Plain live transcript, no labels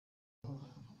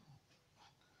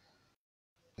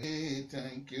We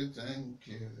thank you,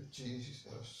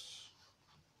 Jesus.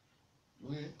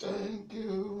 We thank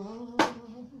you, Lord.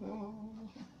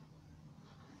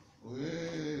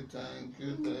 We thank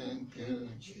you,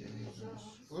 Jesus.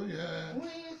 Oh yeah. We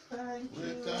thank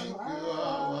you,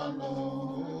 our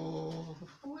Lord.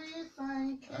 We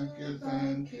thank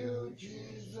you,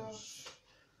 Jesus.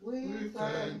 We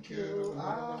thank you,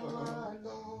 our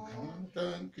Lord.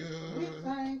 Thank you. We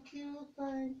thank you,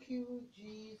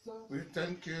 Jesus. We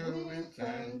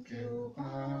thank you,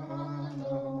 our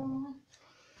Lord.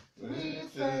 We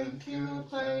thank you,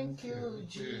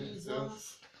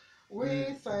 Jesus. We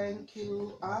thank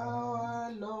you,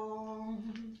 our Lord.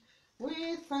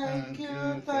 We thank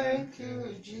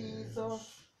you,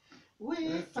 Jesus.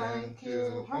 We thank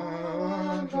you,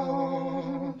 our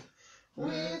Lord.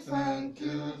 We thank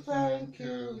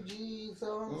you, Jesus.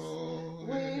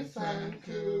 We thank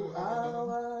you,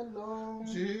 our Lord.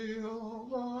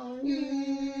 Jehovah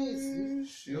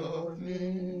is your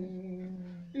name.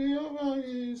 Jehovah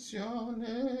is your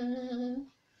name.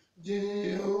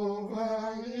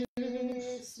 Jehovah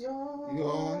is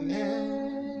your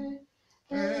name.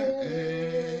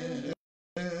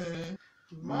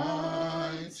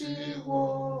 Mighty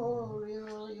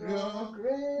warrior, you're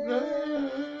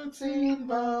great in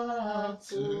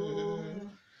battle.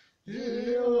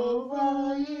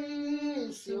 Jehovah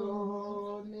is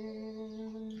your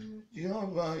name.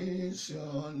 Jehovah is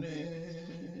your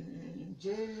name.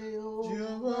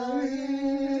 Jehovah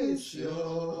is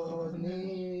your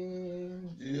name.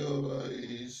 Jehovah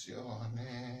is your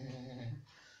name.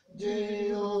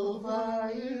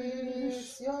 Jehovah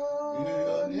is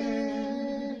your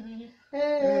name.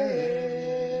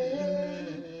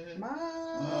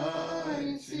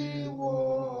 Mighty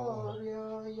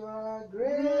warrior, you are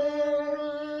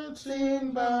great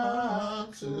in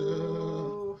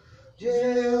battle.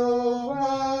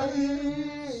 Jehovah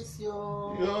is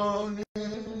your name.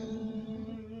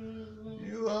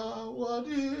 You are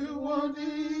worthy,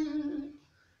 worthy.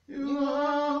 You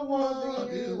are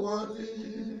worthy,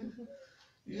 worthy.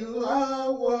 You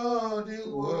are worthy,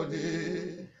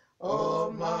 worthy.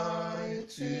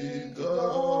 Almighty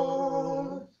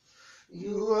God.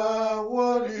 You are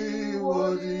worthy,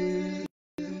 worthy.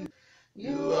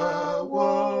 You are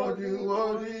worthy,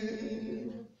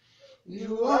 worthy.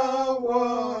 You are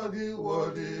worthy,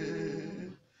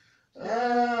 worthy.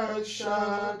 El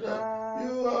Shaddai,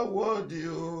 you are worthy,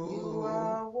 oh. You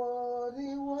are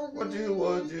worthy, Worthy,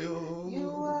 worthy, oh. You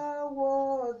are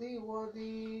worthy,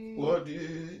 worthy.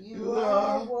 Worthy, You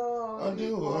are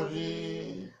worthy,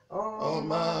 worthy.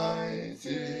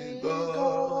 Almighty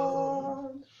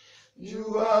God.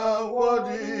 You are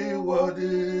worthy,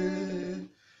 worthy.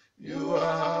 You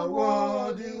are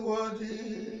worthy,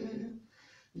 worthy.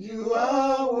 You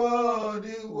are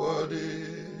worthy,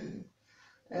 worthy.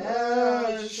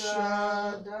 El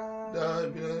Shaddai,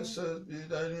 blessed be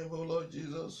thy name, O Lord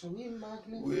Jesus. We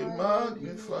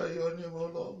magnify your name, O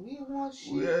Lord.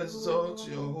 We exalt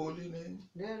your holy name.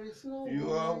 There is no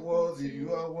You are worthy,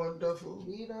 you are wonderful.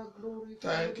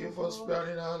 Thank you for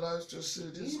sparing our lives to see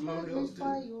this glorious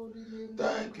day.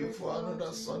 Thank you for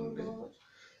another Sunday.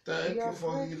 Thank you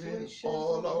for healing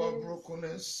all our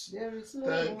brokenness.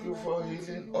 Thank you for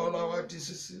healing all our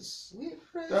diseases.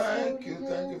 Thank you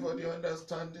for the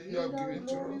understanding you have given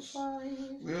to us.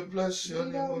 We bless your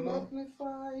name, O Lord.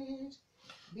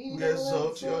 We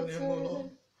exalt your name, O Lord.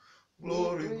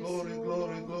 Glory, glory,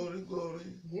 glory, glory,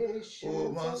 glory. Oh,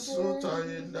 Masota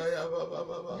Yendaya Baba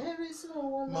Baba.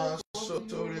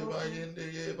 Masotori Mayende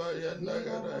Yeba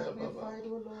Yendagada Baba.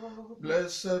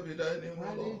 Blessed be thy name, O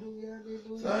Lord.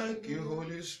 Thank you,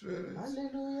 Holy Spirit.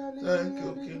 Thank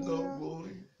you, King of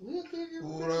Glory.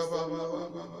 Ura Baba Baba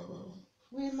Baba.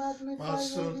 We magnify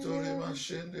Masotori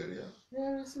Mashenderia.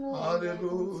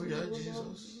 Hallelujah,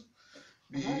 Jesus.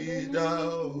 Be thou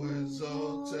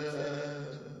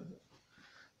exalted.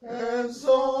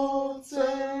 Exalted,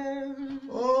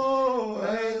 oh,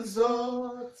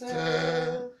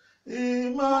 exalted,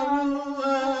 Emmanuel,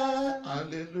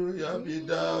 hallelujah, be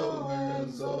thou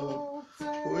exalted,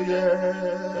 oh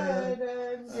yeah,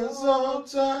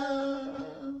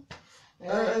 exalted,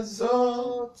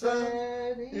 exalted,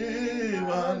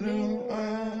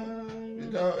 Emmanuel, be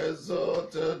thou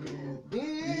exalted,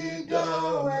 be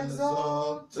thou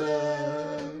exalted,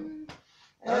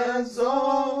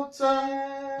 exalted.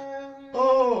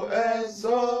 Oh,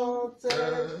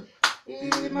 exalted,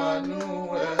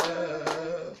 Emmanuel,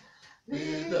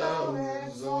 be thou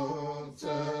exalted,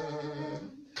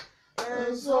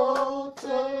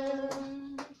 exalted,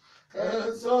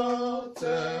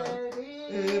 exalted,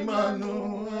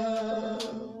 Emmanuel,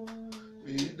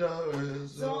 be thou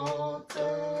exalted,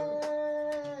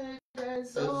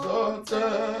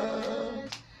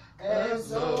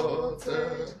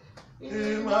 exalted.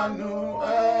 Emmanuel,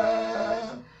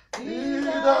 be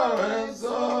thou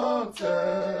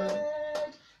exalted,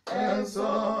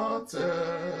 exalted,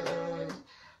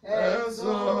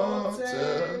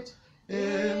 exalted,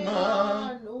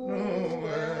 Emmanuel.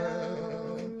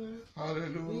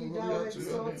 Hallelujah to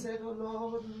your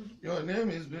name. Your name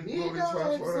is being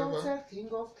glorified forever. King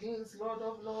of kings, Lord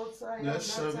of lords,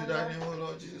 Blessed be thy name, O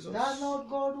Lord Jesus. That Lord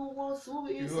God who was, who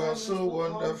is, You are so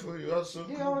wonderful. You are so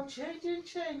the good. unchanging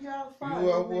change, Alpha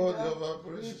You are and worthy Omega. of our We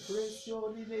praises. praise your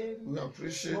holy name. We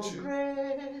appreciate For you.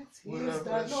 great We is the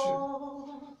reverence you.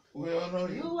 Lord. We honor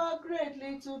You you. are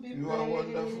greatly to be You praised. are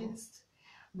wonderful.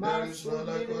 There is none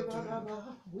like unto you.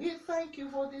 We thank you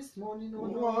for this morning, O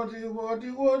Lord. Worthy,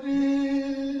 worthy, worthy.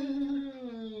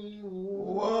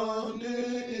 Worthy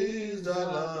is the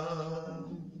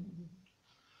Lamb.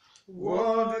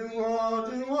 Worthy,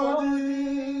 worthy,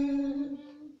 worthy.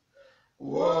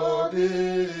 Worthy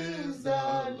is the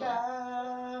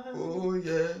Lamb. Oh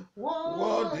yeah.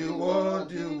 Worthy,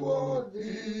 worthy,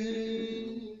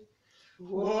 worthy.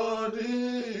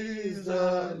 Worthy is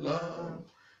the Lamb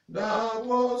that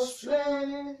was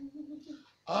slain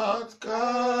at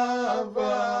Calvary.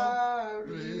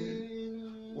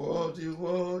 Worthy,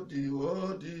 worthy,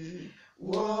 worthy.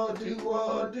 Worthy,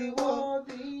 worthy,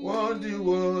 worthy. Worthy,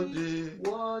 worthy.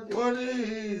 Worthy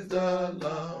is the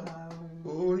Lamb.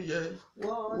 Oh yes.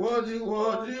 Worthy,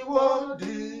 worthy,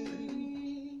 worthy.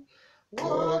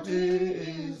 Worthy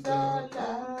is the Lamb.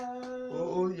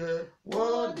 Oh yeah.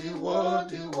 Worthy,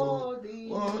 worthy, worthy.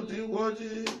 Worthy,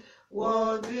 worthy.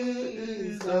 Worthy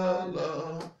is the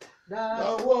Lamb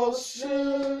that was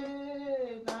slain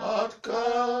at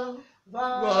Calvary.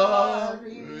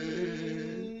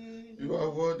 You are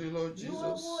worthy, Lord Jesus. You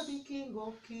are worthy, King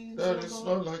of kings. There is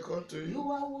none like unto you.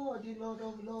 You are worthy, Lord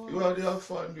of lords. You are the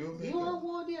Alpha and the Omega. You are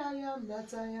worthy, I am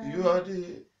that I am. You are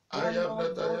the I am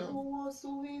that I am. Who was,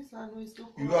 who is, and who is to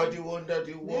come. You are the one that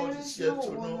the world is yet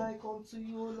to know. Like unto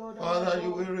you, Lord. Father, you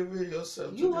will reveal yourself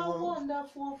to the world. You are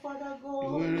wonderful, Father God. You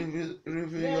will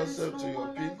reveal yourself to your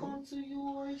people.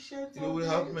 You will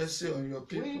have mercy on your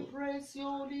people. We praise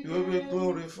your holy name. You will be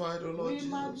glorified, O Lord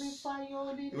Jesus. Magnify your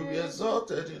holy name. You will be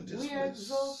exalted in this place.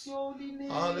 Exalt your holy name.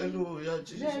 Hallelujah,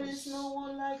 Jesus. There is no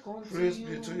one like unto Praise you.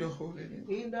 be to your holy name.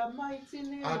 In the mighty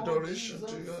name Adoration of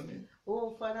Jesus. to your name.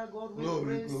 Oh, Father God, we glory,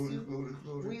 praise glory, you. glory,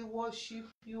 glory. We worship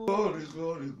you. Glory,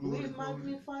 glory, glory. We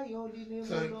magnify your holy name.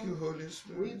 Thank you, Holy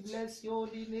Spirit. We bless your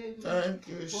holy name. Thank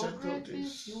you, for great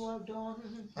things you have done.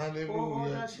 For all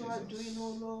that you are doing, O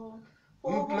Lord.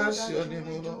 We bless your name,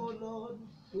 O Lord.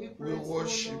 We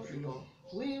worship you, Lord.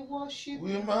 We worship you.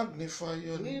 We magnify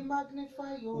your name. We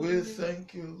magnify your name. We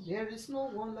thank you. There is no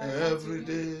one like every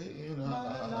day in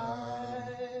our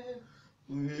life.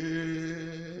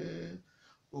 We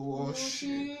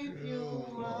worship you,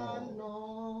 Lord.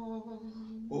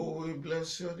 Oh, we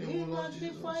bless your name, Lord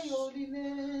Jesus.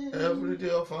 Every day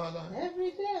of our life.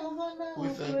 Every day of our life. We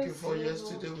thank you for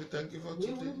yesterday. We thank you for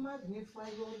today. We magnify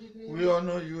your name. We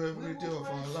honor you every day of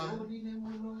our life.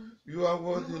 You are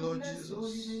worthy, Lord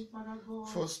Jesus,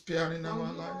 for sparing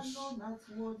our lives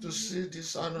to see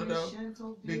this another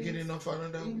beginning of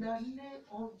another week.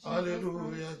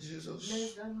 Hallelujah,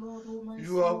 Jesus.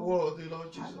 You are worthy,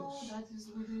 Lord Jesus.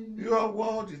 You are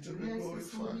worthy to be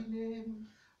glorified.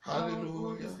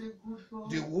 Hallelujah.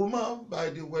 The woman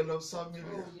by the well of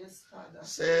Samaria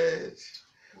said,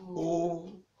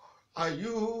 "Oh, are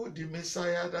you the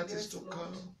Messiah that is to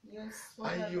come?"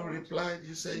 And you replied,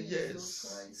 you said, "Yes.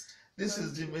 This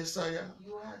is the Messiah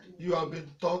you have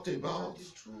been taught about,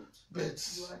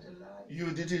 but you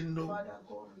didn't know."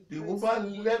 The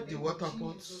woman left the water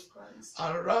pots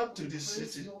and ran to the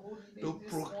city to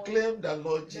proclaim the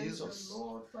Lord Jesus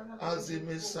as the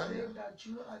Messiah.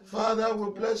 Father,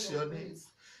 we bless your name,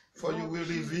 for you will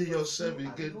reveal yourself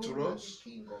again to us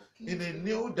in a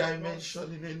new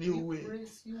dimension, in a new way.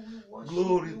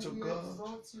 Glory to God.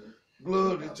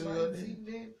 Glory to your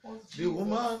name. The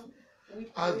woman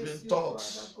has been taught,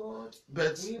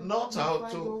 but not how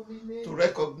to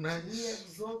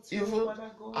recognize, even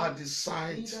at the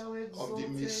sight of the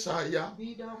Messiah.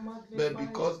 But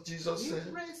because Jesus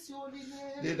said,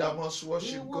 "They that must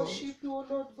worship God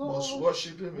must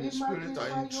worship Him in spirit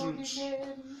and in truth,"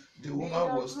 the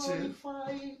woman was still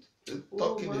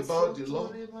talking about the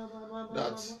Lord,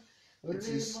 that it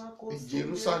is in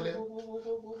Jerusalem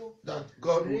that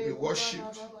God will be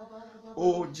worshipped.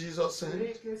 Oh, Jesus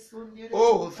said,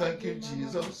 "Oh, thank you,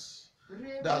 Jesus,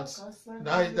 that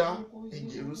neither in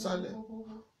Jerusalem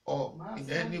or in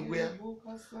anywhere,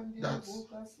 that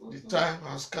the time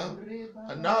has come,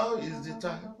 and now is the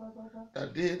time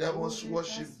that they that must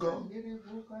worship God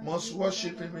must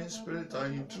worship him in spirit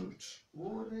and in truth.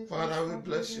 Father, we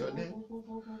bless your name.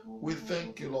 We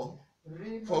thank you, Lord,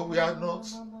 for we are not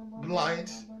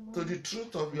blind to the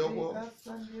truth of your word.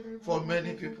 For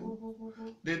many people,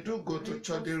 they do go to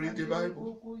church, they read the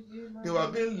Bible. They were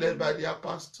being led by their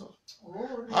pastor.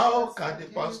 How can the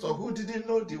pastor who didn't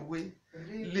know the way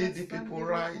lead the people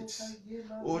right?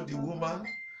 Oh, the woman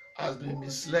has been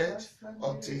misled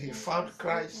until he found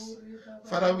Christ.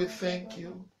 Father, we thank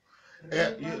you.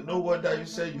 No wonder you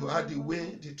say you are the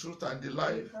way, the truth, and the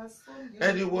life.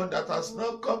 Anyone that has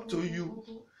not come to you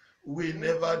will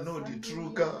never know the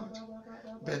true God,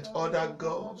 but other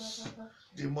gods,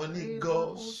 demonic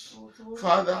gods,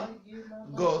 Father,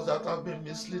 gods that have been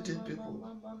misleading people,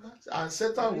 and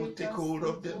Satan will take hold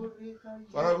of them.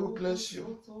 Father, we bless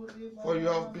you, for we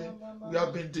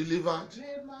have been delivered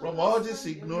from all these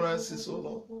ignorances, oh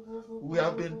Lord. We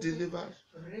have been delivered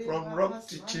from wrong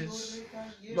teachings.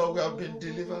 Lord, we have been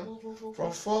delivered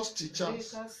from false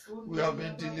teachers. We have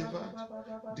been delivered.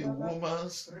 The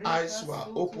woman's eyes were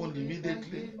opened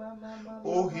immediately.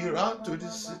 Oh, he ran to the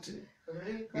city.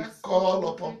 He called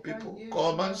upon people.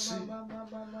 Come and see.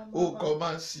 Oh, come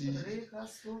and see.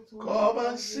 Come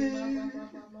and see.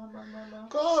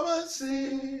 Come and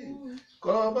see.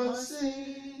 Come and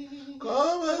see.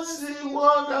 Come and see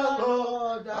what the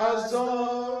Lord has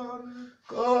done.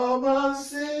 Come and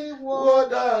see what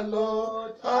the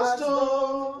Lord has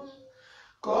done.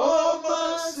 Come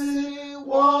and see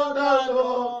what the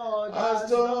Lord has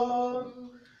done.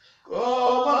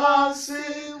 Come and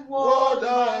see what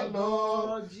the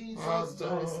Lord has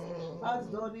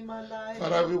done in my life.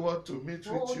 Father, we want to meet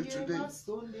with you today.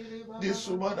 This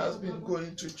woman has been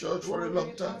going to church for a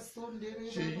long time.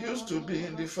 She used to be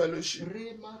in the fellowship,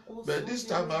 but this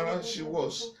time around she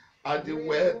was at the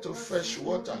well to fetch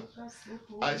water,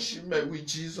 and she met with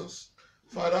Jesus.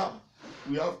 Father,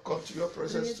 we have come to your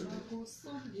presence today.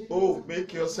 Oh,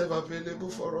 make yourself available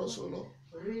for us, O Lord.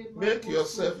 Make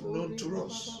yourself known to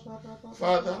us.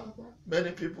 Father,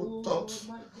 many people thought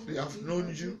they have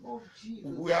known you.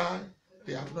 Why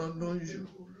they have not known you?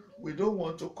 We don't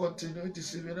want to continue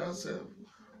deceiving ourselves.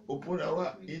 Open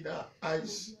our inner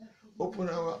eyes. Open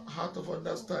our heart of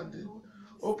understanding.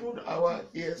 Open our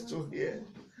ears to hear.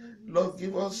 Lord,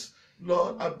 give us,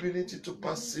 Lord, ability to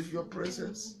perceive your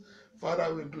presence.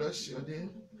 Father, we bless your name.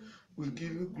 We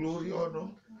give you glory, honor,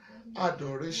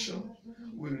 adoration.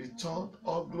 We return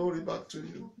all glory back to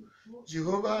you.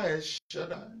 Jehovah El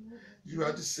Shaddai, you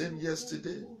are the same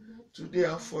yesterday, today,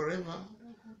 and forever.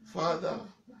 Father,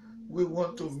 we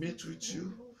want to meet with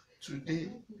you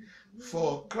today.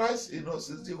 For Christ in us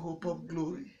is the hope of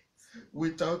glory.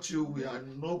 Without you, we are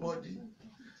nobody.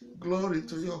 Glory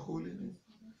to your holy name.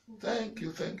 Thank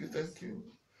you, thank you, thank you.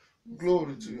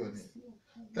 Glory to your name.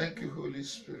 Thank you, Holy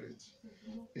Spirit.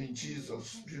 In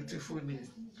Jesus' beautiful name,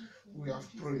 we have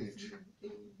prayed.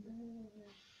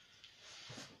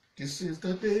 This is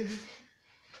the day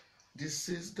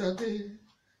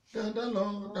that the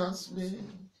Lord has made,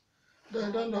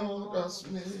 that the Lord has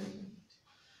made.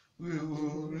 We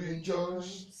will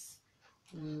rejoice,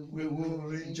 we will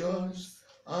rejoice,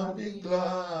 and be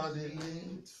glad in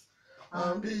it,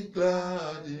 and be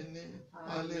glad in it.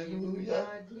 Hallelujah.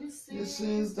 This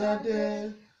is the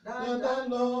day that the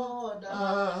Lord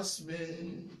has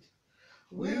made.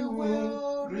 We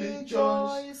will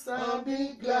rejoice and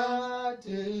be glad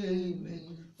in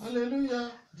it.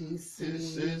 Hallelujah. This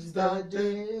is the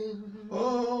day,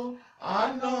 oh,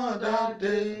 another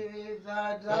day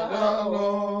that the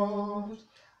Lord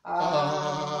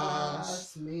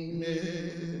has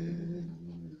made.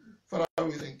 Father,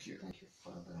 we thank you. Thank you,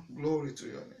 Father. Glory to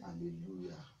your name.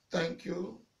 Hallelujah. Thank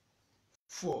you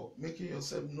for making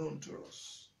yourself known to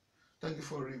us. Thank you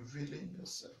for revealing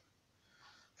yourself.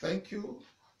 Thank you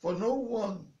for no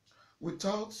one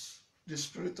without the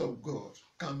Spirit of God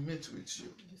can meet with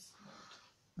you.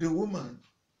 The woman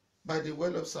by the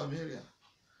well of Samaria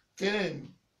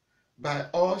came by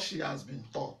all she has been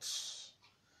taught,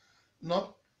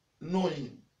 not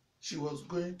knowing she was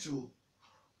going to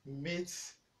meet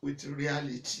with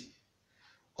reality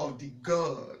of the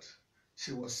God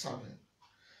she was serving.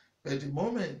 But the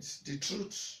moment the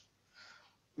truth,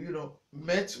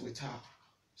 met with her,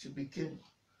 she became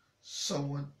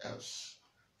someone else.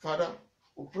 Father,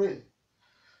 we pray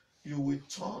you will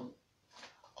turn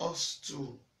us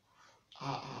to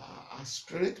a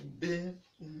spirit being,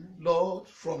 Lord,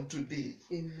 from today.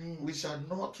 Amen. We shall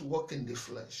not walk in the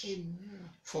flesh. Amen.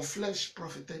 For flesh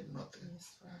profited nothing.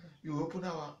 Yes, Father. You open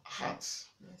our hearts,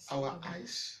 Yes, our Lord.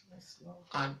 eyes, Yes, Lord.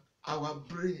 and our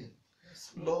brain,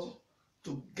 Yes, Lord,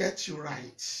 to get you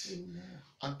right, Amen.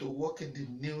 and to walk in the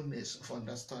newness of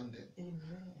understanding.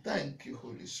 Amen. Thank you,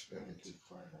 Holy Spirit. Thank you,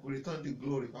 Father. We return the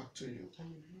glory back to you.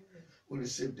 Hallelujah. We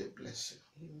receive the blessing.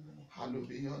 Amen. Hallowed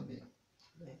be your name.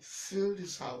 Amen. Fill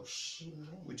this house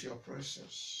Amen. with your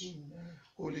presence. Amen.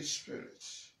 Holy Spirit,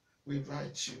 we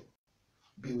invite you.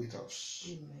 Be with us.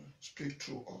 Amen. Speak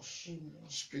through us. Amen.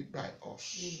 Speak by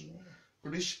us. Amen.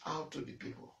 Reach out to the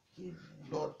people, Amen.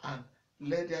 Lord, and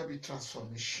let there be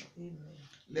transformation. Amen.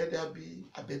 Let there be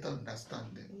a better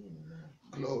understanding. Amen.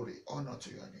 Glory, honor to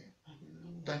your name.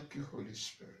 Hallelujah. Thank you, Holy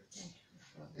Spirit. Thank you,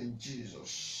 Father. In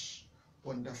Jesus'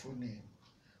 wonderful name,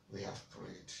 we have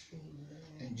prayed.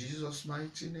 Amen. In Jesus'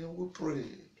 mighty name, we pray.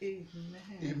 Amen.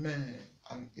 Amen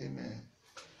and amen.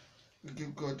 We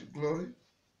give God the glory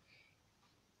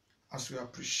as we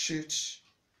appreciate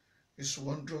His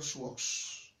wondrous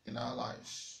works in our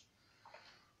lives.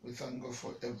 We thank God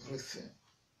for everything.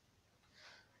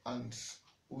 And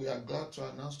we are glad to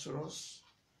announce to us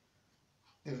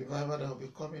the revival that will be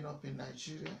coming up in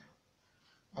Nigeria,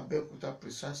 Abeokuta,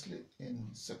 precisely in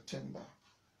September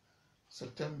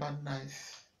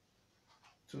 9th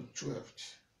to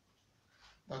 12th.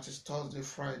 That is Thursday,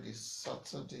 Friday,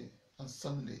 Saturday, and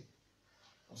Sunday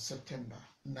of September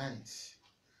 9th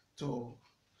to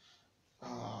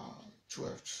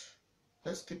 12th.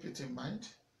 Let's keep it in mind.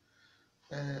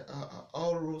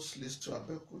 All roads lead to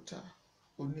Abeokuta,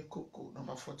 Onikoko,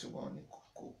 number 41,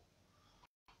 Onikoko,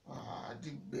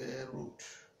 Adigbe Road.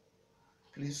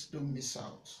 Please don't miss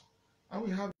out. And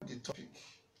we have the topic,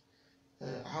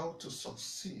 how to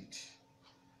succeed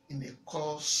in a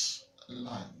cursed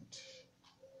land.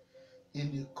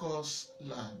 In a cursed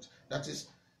land. That is,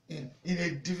 in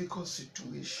a difficult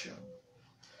situation.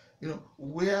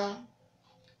 Where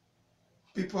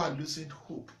people are losing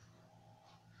hope.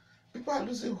 People are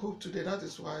losing hope today. That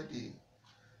is why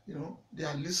they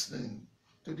are listening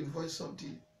to the voice of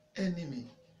the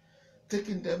enemy,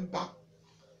 taking them back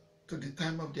to the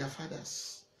time of their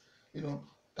fathers,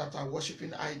 that are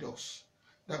worshiping idols,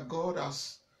 that God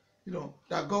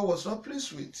that God was not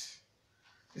pleased with.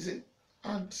 You see,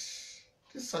 and this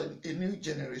is a new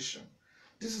generation.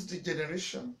 This is the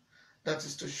generation that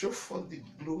is to show forth the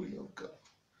glory of God.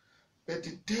 But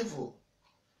the devil,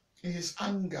 in his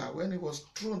anger, when he was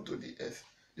thrown to the earth,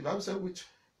 the Bible said, with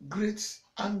great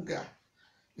anger,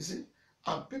 you see,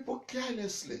 and people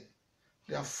carelessly,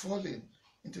 they are falling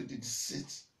into the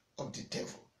deceit of the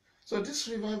devil. So this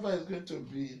revival is going to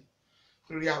be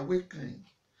reawakening,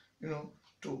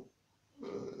 to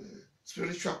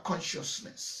spiritual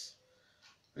consciousness.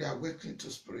 Reawakening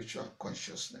to spiritual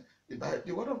consciousness.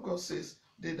 The Word of God says,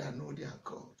 they that know their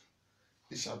God,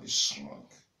 they shall be strong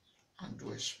and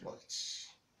do exploits.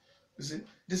 You see,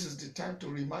 this is the time to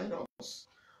remind us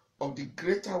of the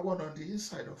greater one on the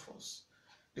inside of us.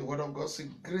 The Word of God says,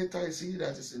 greater is He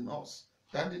that is in us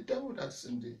than the devil that is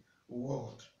in the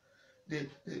world. The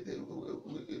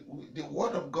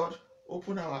Word of God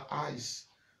open our eyes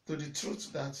to the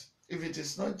truth that if it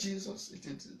is not Jesus, it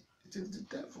is the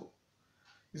devil.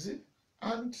 You see,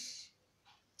 and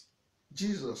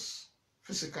Jesus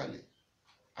physically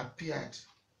appeared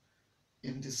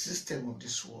in the system of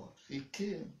this world. He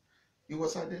came. He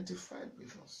was identified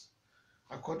with us.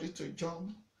 According to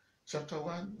John chapter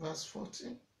 1 verse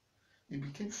 14, He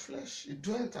became flesh. He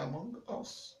dwelt among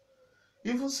us.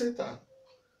 Even Satan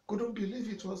couldn't believe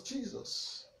it was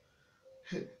Jesus,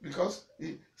 because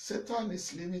Satan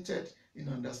is limited in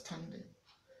understanding,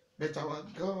 but our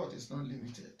God is not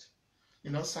limited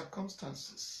in our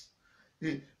circumstances.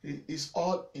 He is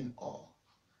all in all.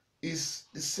 Is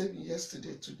the same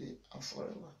yesterday, today, and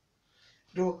forever.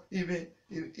 Though he may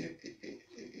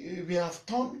have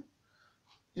turned,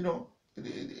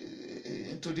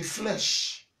 into the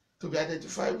flesh to be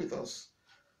identified with us,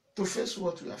 to face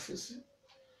what we are facing,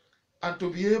 and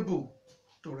to be able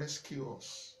to rescue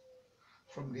us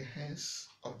from the hands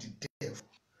of the devil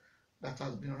that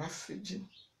has been ravaging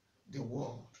the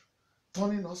world,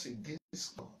 turning us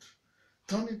against God,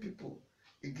 turning people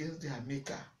against their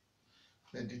maker.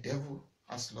 Then the devil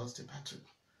has lost the battle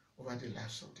over the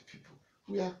lives of the people.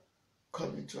 We are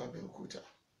coming to Abeokuta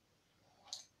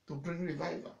to bring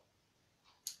revival,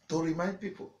 to remind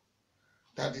people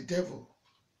that the devil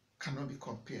cannot be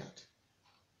compared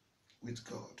with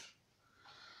God.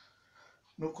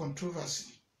 No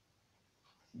controversy.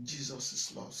 Jesus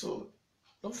is Lord. So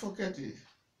don't forget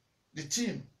the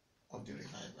theme of the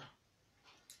revival.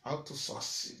 How to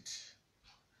succeed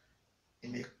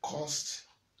in a cursed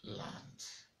land.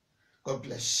 God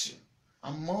bless you.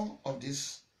 And more of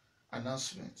these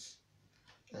announcements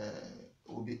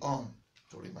will be on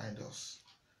to remind us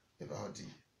about the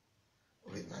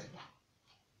revival.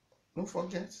 Don't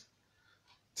forget,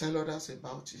 tell others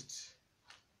about it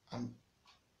and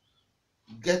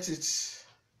get it,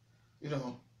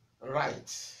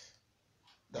 right,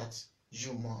 that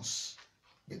you must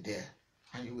be there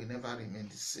and you will never remain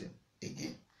the same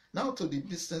again. Now to the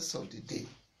business of the day.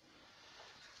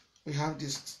 We have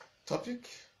this topic,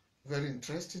 very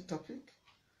interesting topic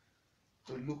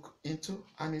to look into,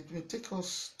 and it will take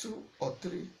us 2 or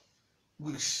 3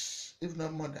 weeks, if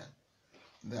not more than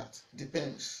that.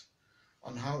 Depends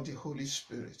on how the Holy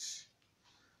Spirit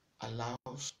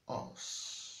allows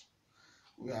us.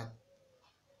 We are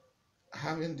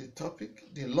having the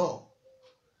topic, the law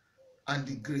and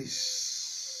the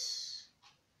grace.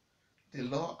 The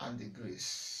law and the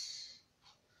grace.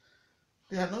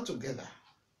 They are not together,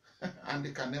 and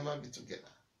they can never be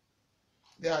together.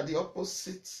 They are the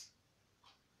opposites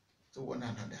to one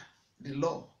another. The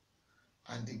law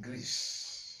and the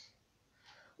grace.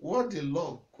 What the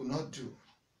law could not do,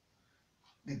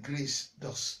 the grace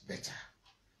does better.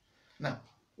 Now,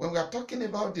 when we are talking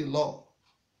about the law,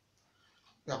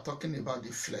 we are talking about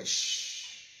the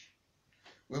flesh.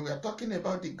 When we are talking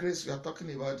about the grace, we are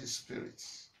talking about the spirit.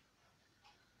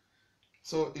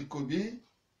 So it could be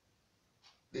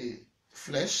the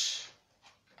flesh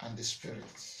and the spirit.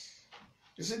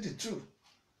 You see, the two,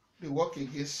 they work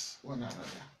against one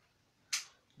another.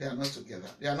 They are not together.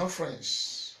 They are not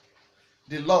friends.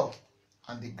 The law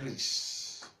and the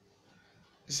grace.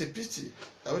 It's a pity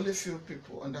that only few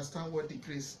people understand what the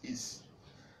grace is.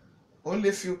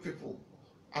 Only few people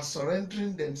are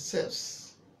surrendering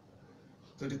themselves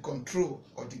to the control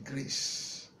of the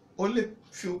grace. Only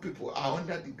few people are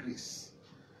under the grace.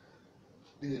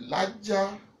 The larger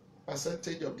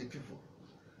percentage of the people,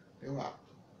 they were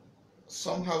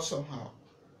somehow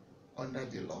under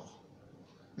the law.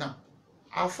 Now,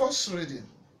 our first reading,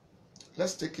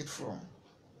 let's take it from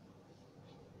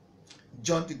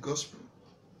John the Gospel,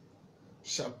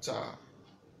 chapter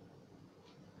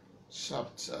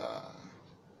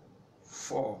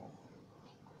 4.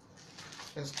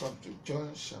 Let's come to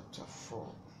John chapter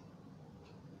 4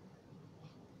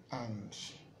 and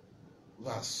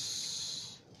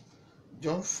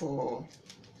John 4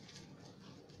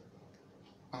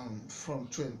 and from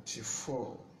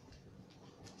 24.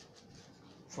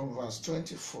 From verse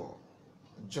 24,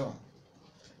 John,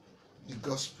 the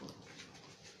Gospel.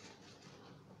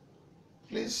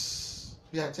 Please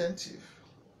be attentive,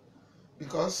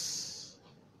 because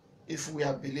if we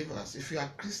are believers, if we are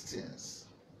Christians,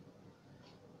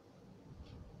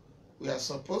 we are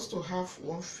supposed to have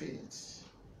one faith,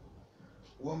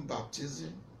 one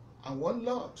baptism, and one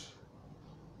Lord.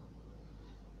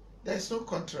 There is no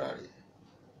contrary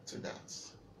to that.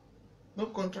 No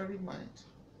contrary mind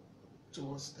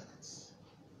towards that.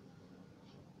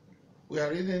 We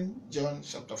are reading John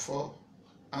chapter 4,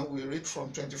 and we read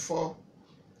from 24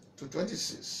 to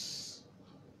 26.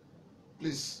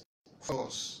 Please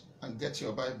pause and get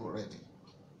your Bible ready.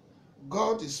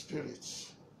 God is spirit,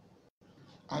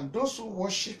 and those who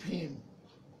worship him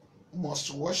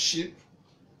must worship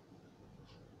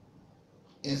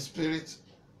in spirit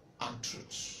and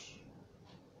truth.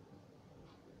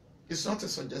 It's not a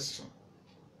suggestion.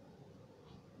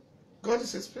 God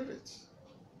is a spirit.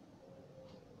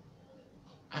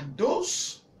 And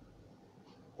those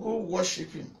who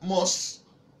worship him must,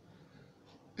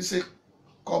 it's a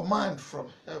command from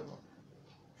heaven,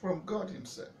 from God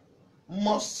himself,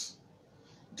 must,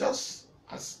 just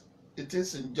as it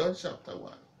is in John chapter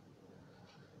 1,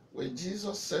 when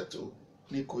Jesus said to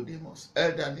Nicodemus,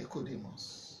 Elder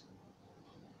Nicodemus,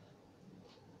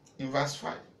 in verse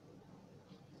 5,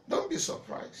 don't be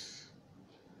surprised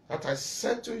that I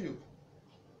said to you,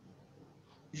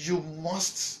 you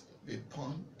must be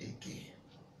born again.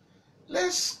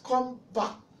 Let's come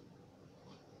back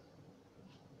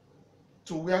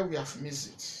to where we have missed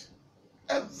it.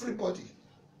 Everybody,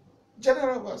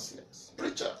 general overseers,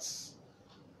 preachers,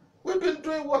 we've been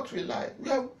doing what we like. We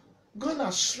have gone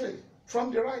astray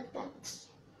from the right path.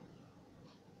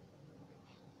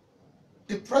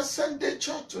 The present day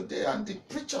church today and the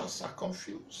preachers are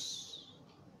confused.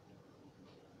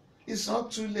 It's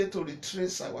not too late to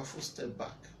retrace our footsteps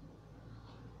back.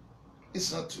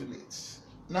 It's not too late.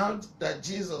 Now that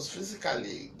Jesus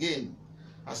physically again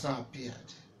has not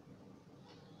appeared.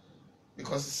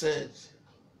 Because he said,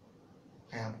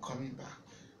 I am coming back.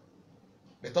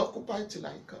 But occupy till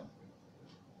I come.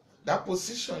 That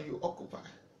position you occupy,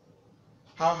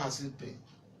 how has it been?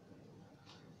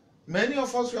 Many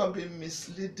of us have been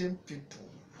misleading people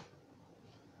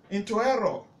into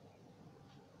error.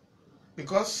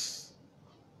 Because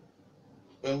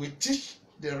when we teach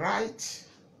the right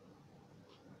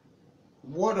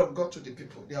word of God to the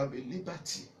people, there will be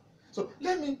liberty. So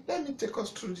let me take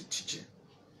us through the teaching,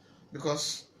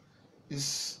 because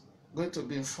it's going to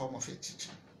be in form of a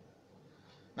teaching.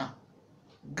 Now,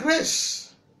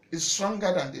 grace is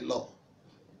stronger than the law.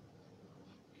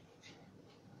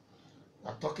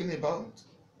 We're talking about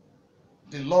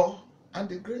the law and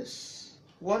the grace.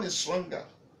 One is stronger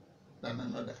than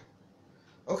another.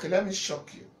 Okay, let me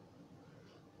shock you.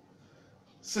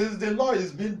 Since the law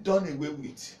is being done away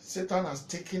with, Satan has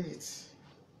taken it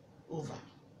over,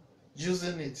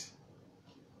 using it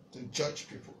to judge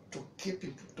people, to kill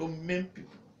people, to maim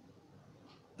people,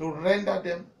 to render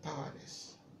them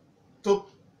powerless, to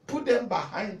put them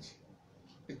behind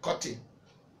the curtain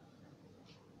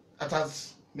that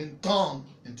has been torn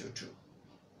into two.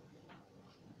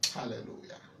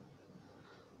 Hallelujah.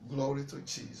 Glory to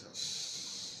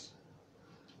Jesus.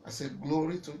 I said,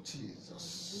 glory to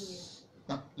Jesus.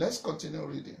 Now, let's continue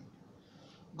reading.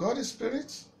 God is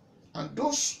spirit, and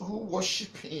those who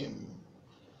worship him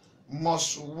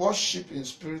must worship in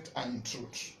spirit and in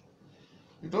truth.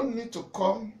 You don't need to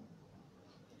come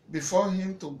before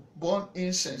him to burn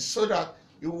incense so that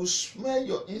you will smell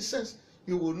your incense.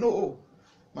 You will know, oh,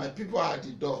 my people are at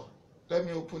the door. Let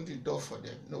me open the door for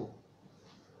them. No.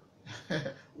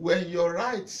 When your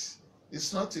right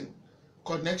is not in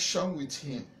connection with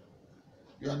him,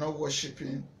 you are not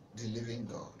worshiping the living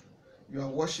God. You are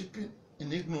worshiping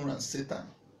in ignorance Satan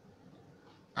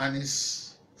and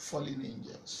his fallen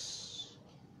angels.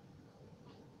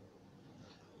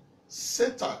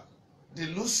 Satan, the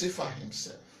Lucifer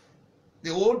himself, the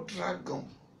old dragon,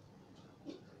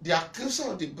 the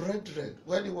accuser of the brethren,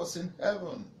 when he was in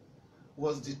heaven,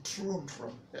 was dethroned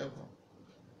from heaven.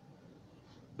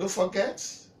 Don't forget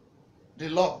the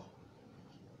law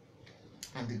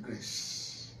and the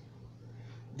grace.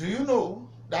 Do you know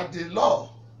that the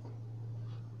law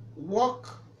worked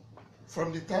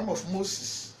from the time of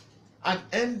Moses and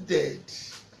ended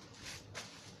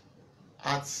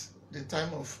at the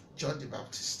time of John the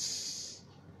Baptist,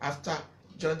 after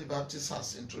John the Baptist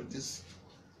has introduced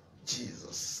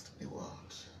Jesus to the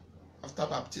world, after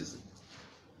baptism?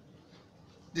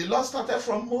 The law started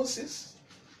from Moses,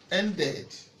 ended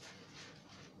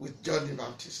with John the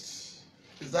Baptist.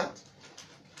 Is that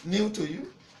new to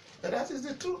you? But that is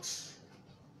the truth.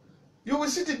 You will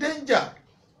see the danger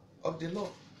of the law.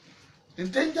 The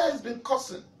danger has been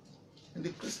causing in the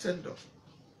Christendom.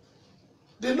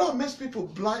 The law makes people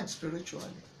blind spiritually.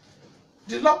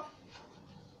 The law,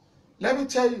 let me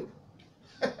tell you,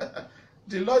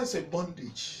 the law is a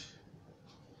bondage.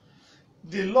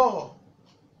 The law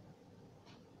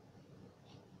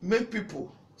makes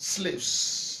people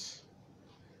slaves.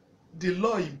 The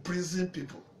law imprisons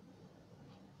people.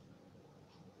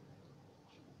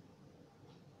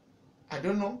 I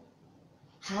don't know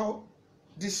how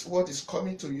this word is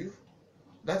coming to you.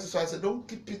 That is why I said, don't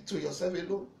keep it to yourself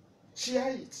alone.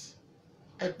 Share it.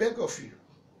 I beg of you.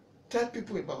 Tell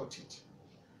people about it.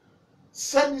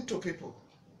 Send it to people.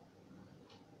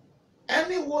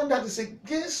 Anyone that is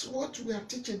against what we are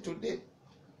teaching today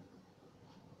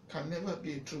can never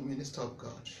be a true minister of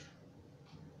God.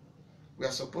 We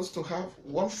are supposed to have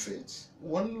one faith,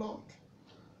 one Lord,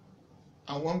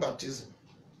 and one baptism.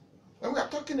 When we are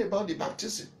talking about the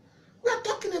baptism, we are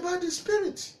talking about the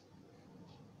Spirit.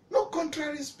 No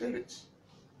contrary spirit.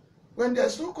 When there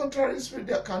is no contrary spirit,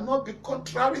 there cannot be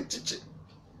contrary teaching.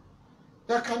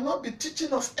 There cannot be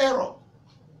teaching of error.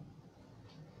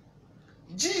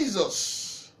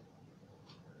 Jesus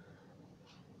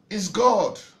is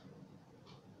God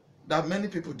that many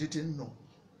people didn't know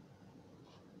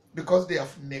because they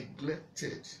have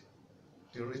neglected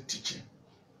the real teaching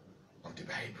of the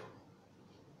Bible.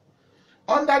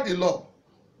 Under the law,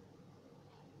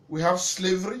 we have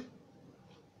slavery,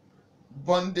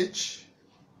 bondage,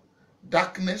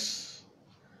 darkness,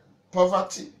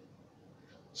 poverty,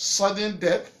 sudden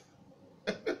death,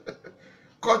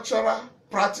 cultural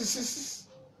practices,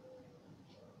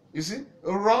 you see,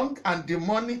 wrong and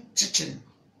demonic teaching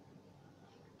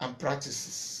and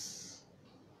practices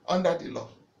under the law.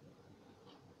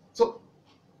 So,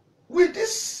 with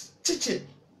this teaching,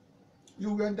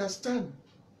 you will understand,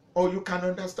 or you can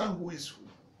understand who is who.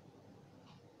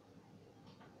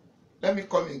 Let me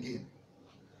come again.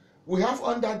 We have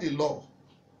under the law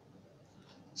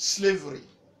slavery.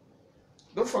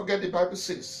 Don't forget the Bible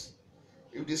says,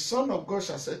 if the Son of God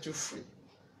shall set you free,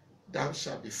 thou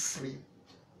shalt be free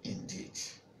indeed.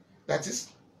 That is,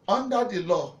 under the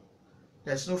law,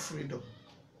 there's no freedom.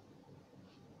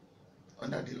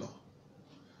 Under the law.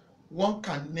 One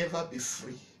can never be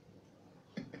free.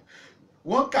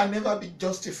 One can never be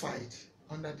justified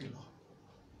under the law.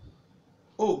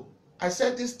 Oh, I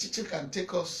said this teaching can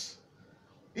take us,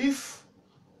 if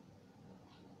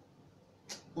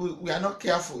we are not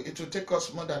careful, it will take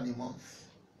us more than a month.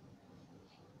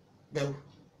 But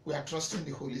we are trusting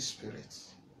the Holy Spirit.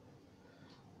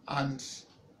 And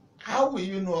how will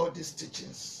you know all these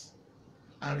teachings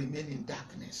and remain in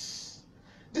darkness?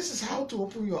 This is how to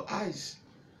open your eyes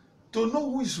to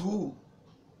know who is who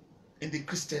in the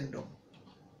Christendom.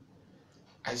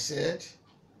 I said,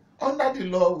 under the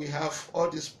law we have all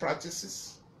these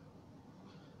practices,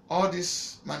 all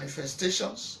these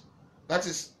manifestations, that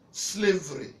is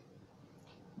slavery,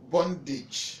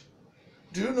 bondage.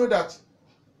 Do you know that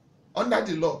under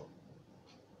the law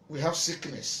we have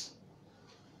sickness?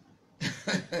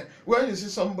 When you see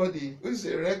somebody who is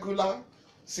a regular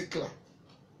sickler,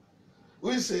 who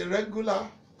is a regular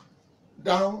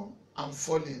down and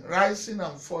falling, rising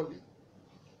and falling,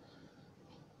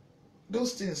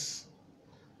 those things,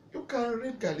 you can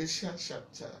read Galatians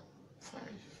chapter 5.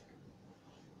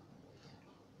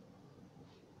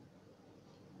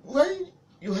 When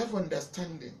you have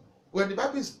understanding, when the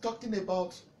Bible is talking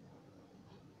about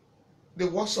the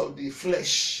works of the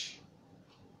flesh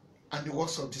and the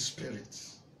works of the spirit,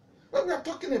 when we are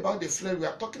talking about the flesh, we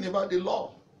are talking about the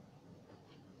law.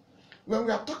 When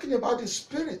we are talking about the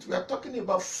spirit, we are talking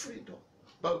about freedom,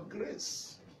 about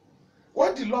grace.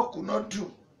 What the law could not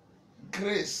do,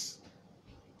 grace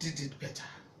did it better.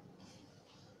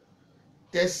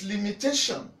 There's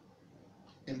limitation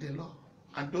in the law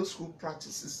and those who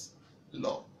practices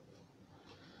law.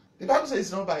 The Bible says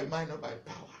it's not by mind, not by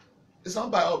power. It's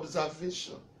not by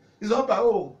observation. It's not by,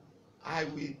 oh, I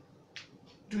will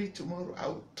do it tomorrow. I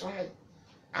will try.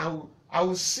 I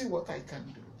will see what I can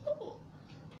do. No.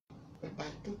 But by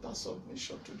total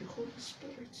submission to the Holy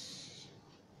Spirit.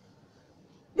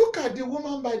 Look at the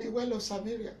woman by the well of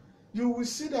Samaria. You will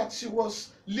see that she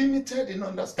was limited in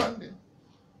understanding.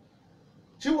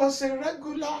 She was a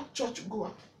regular church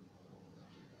goer.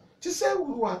 She said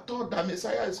we were told that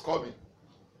Messiah is coming.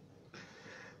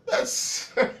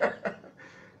 That's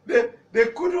they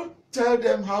couldn't tell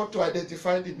them how to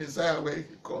identify the Messiah when he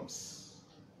comes.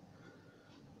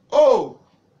 Oh,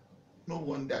 no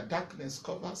wonder darkness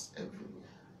covers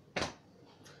everywhere.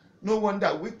 No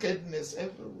wonder wickedness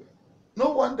everywhere.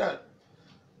 No wonder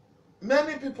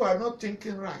many people are not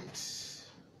thinking right.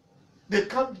 They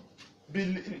can't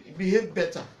behave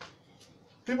better.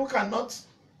 People cannot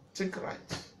think right.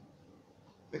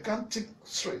 They can't think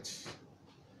straight.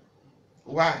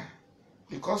 Why?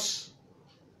 Because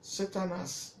Satan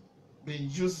has been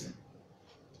using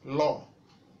law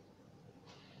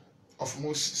of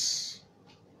Moses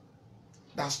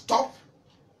that stopped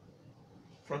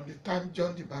from the time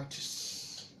John the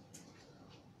Baptist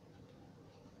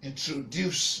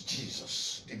introduced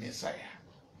Jesus, the Messiah.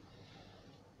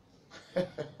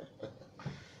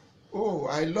 Oh,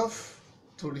 I love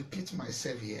to repeat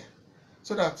myself here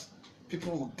so that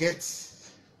people will get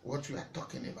what we are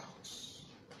talking about.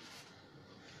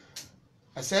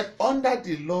 I said, under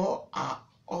the law are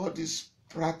all these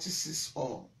practices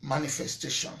or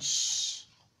manifestations: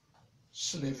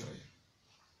 slavery,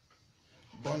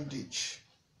 bondage,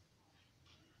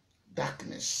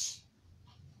 darkness,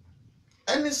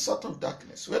 any sort of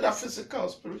darkness, whether physical or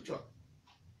spiritual.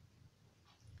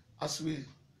 As we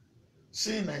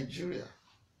see in Nigeria,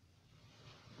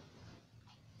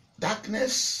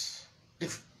 darkness, the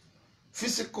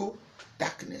physical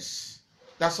darkness,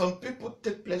 that some people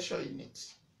take pleasure in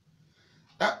it.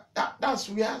 That's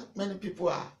where many people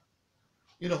are,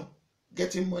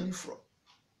 getting money from.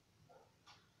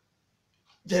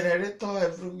 Generator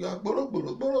everywhere,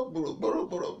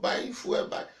 buy fuel,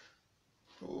 buy.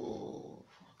 Oh,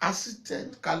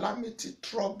 accident, calamity,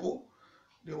 trouble.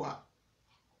 They were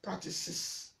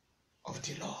practices of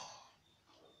the law.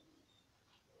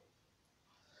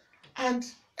 And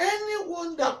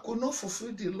anyone that could not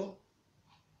fulfill the law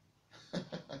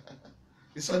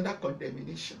is under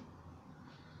condemnation,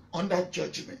 under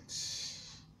judgment.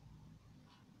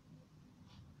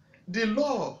 The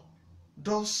law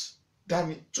does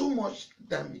damage, too much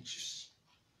damages.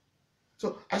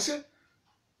 So I say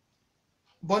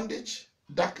bondage,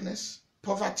 darkness,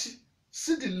 poverty.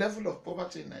 See the level of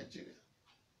poverty in Nigeria.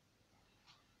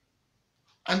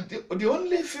 And the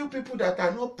only few people that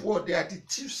are not poor, they are the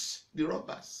thieves, the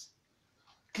robbers,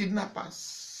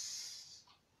 kidnappers,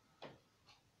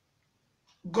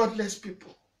 godless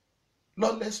people,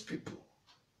 lawless people,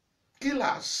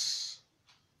 killers,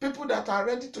 people that are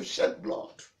ready to shed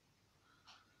blood.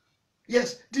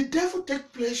 Yes, the devil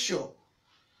takes pleasure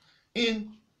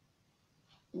in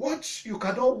what you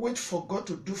cannot wait for God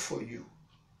to do for you.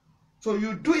 So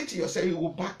you do it yourself, he will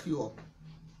back you up.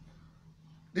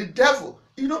 The devil,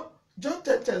 John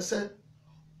 10:10 said,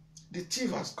 the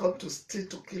thief has come to steal,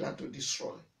 to kill, and to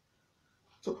destroy.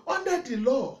 So under the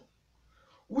law,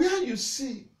 where you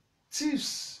see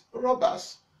thieves,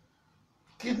 robbers,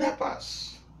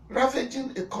 kidnappers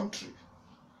ravaging a country,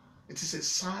 it is a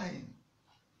sign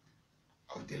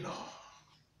of the law.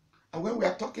 And when we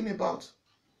are talking about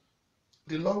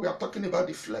the law, we are talking about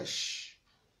the flesh.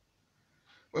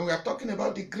 When we are talking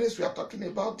about the grace, we are talking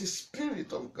about the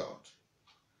Spirit of God.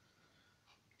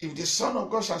 If the Son of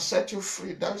God shall set you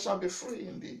free, thou shalt be free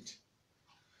indeed.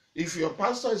 If your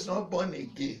pastor is not born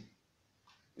again,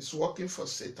 it's working for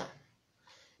Satan.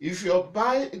 If your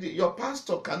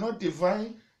pastor cannot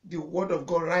divine the word of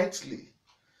God rightly,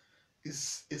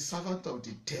 is a servant of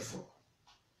the devil.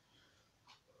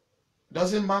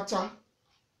 Doesn't matter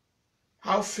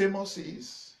how famous he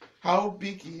is, how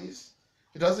big he is.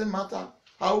 It doesn't matter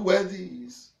how wealthy he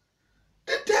is.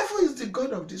 The devil is the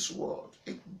God of this world.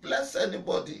 It bless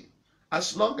anybody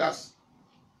as long as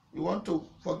you want to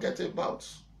forget about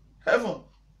heaven.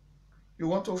 You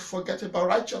want to forget about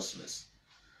righteousness.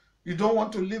 You don't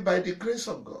want to live by the grace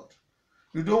of God.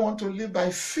 You don't want to live by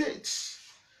faith.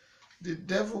 The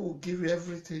devil will give you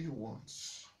everything you want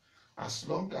as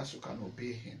long as you can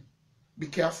obey him. Be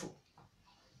careful.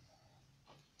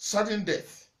 Sudden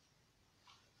death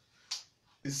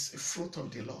is a fruit of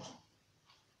the law,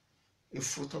 a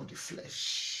fruit of the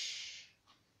flesh.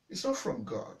 It's not from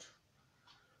God.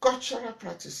 Cultural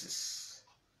practices,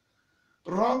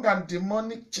 wrong and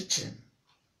demonic teaching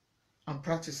and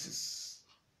practices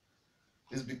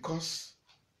is because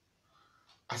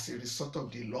as a result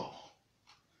of the law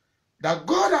that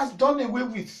God has done away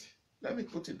with. Let me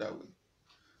put it that way.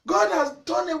 God has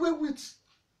done away with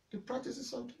the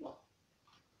practices of the law.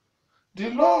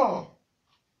 The law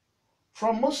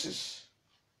from Moses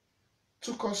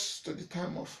took us to the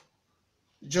time of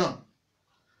John.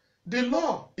 The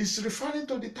law is referring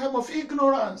to the time of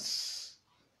ignorance.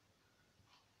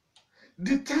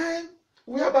 The time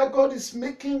whereby God is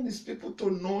making his people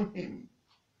to know him.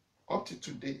 Up to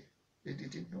today, they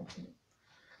didn't know him.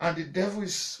 And the devil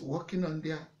is working on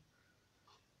their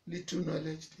little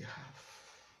knowledge they have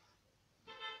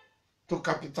to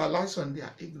capitalize on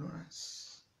their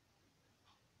ignorance.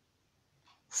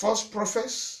 False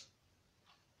prophets,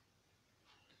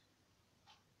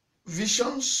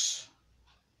 visions,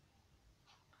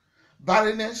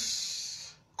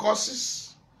 barrenness,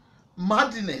 curses,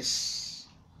 madness,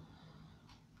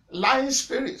 lying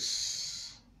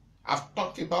spirits. I've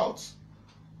talked about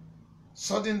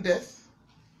sudden death,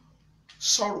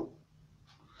 sorrow.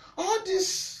 All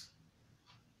these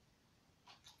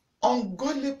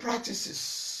ungodly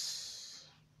practices,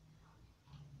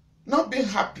 not being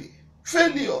happy,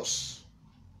 failures,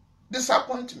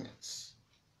 disappointments,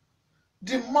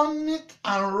 demonic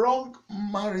and wrong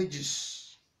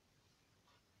marriages,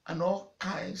 and all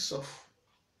kinds of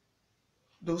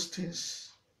those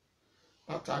things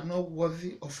that are not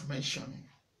worthy of mentioning.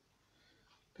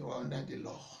 They were under the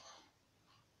law.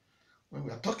 When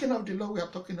we are talking of the law, we are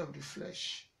talking of the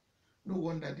flesh. No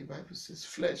wonder the Bible says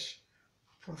flesh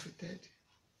profited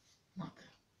nothing.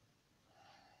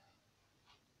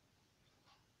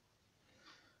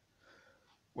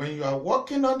 When you are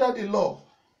walking under the law,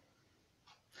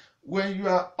 when you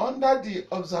are under the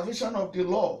observation of the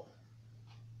law,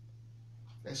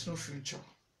 there's no future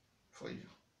for you.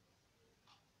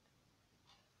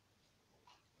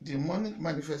 Demonic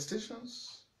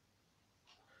manifestations,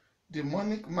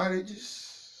 demonic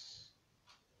marriages,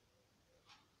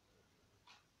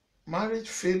 marriage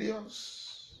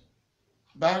failures,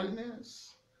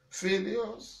 barrenness,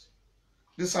 failures,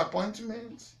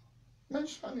 disappointment,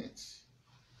 mention it.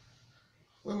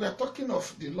 When we are talking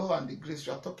of the law and the grace,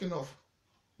 we are talking of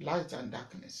light and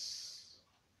darkness.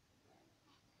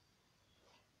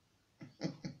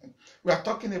 We are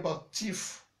talking about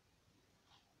thief.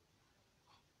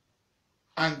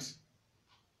 And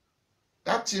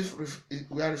that thief,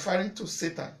 we are referring to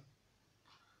Satan.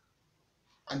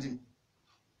 And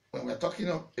when we are talking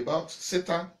about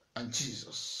Satan and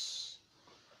Jesus,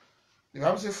 the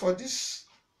Bible says, for this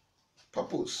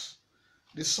purpose,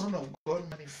 the Son of God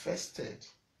manifested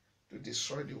to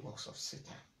destroy the works of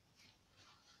Satan.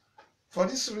 For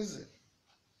this reason,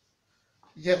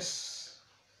 yes.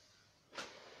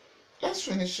 Let's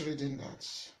finish reading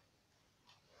that.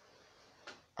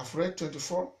 I've read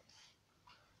 24.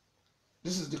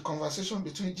 This is the conversation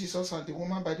between Jesus and the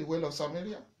woman by the well of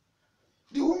Samaria.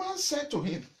 The woman said to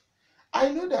him, I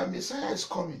know that Messiah is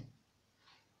coming,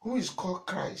 who is called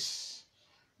Christ.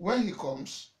 When he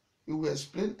comes, he will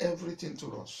explain everything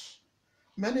to us.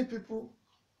 Many people,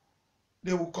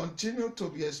 they will continue to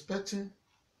be expecting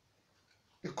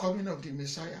the coming of the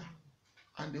Messiah,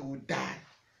 and they will die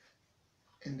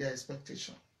in their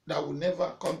expectation. That will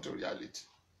never come to reality.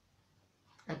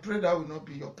 I pray that will not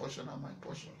be your portion and my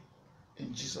portion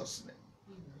in Jesus' name.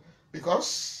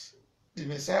 Because the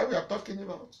Messiah we are talking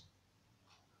about,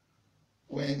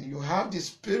 when you have the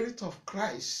Spirit of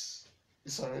Christ,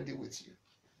 it's already with you.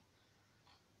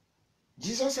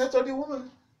 Jesus said to the woman,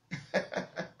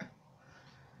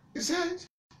 he said,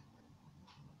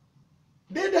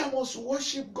 they that must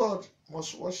worship God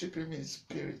must worship him in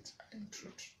spirit and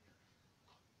truth.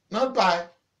 Not by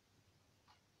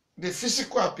the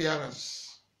physical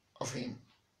appearance of him.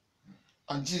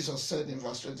 And Jesus said in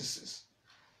verse 26,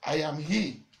 I am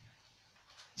he,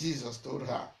 Jesus told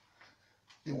her,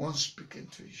 the one speaking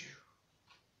to you.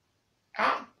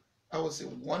 That was a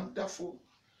wonderful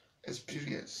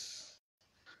experience,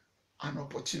 an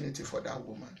opportunity for that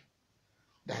woman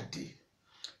that day.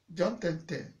 John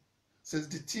 10:10 says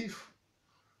the thief,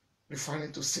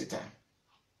 referring to Satan,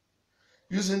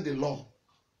 using the law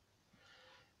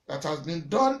that has been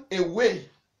done away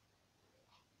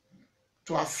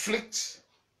to afflict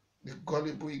the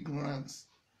gullible, ignorant,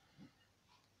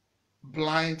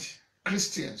 blind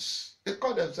Christians. They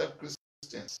call themselves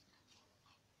Christians.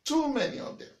 Too many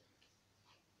of them.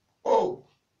 Oh,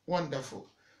 wonderful.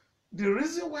 The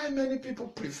reason why many people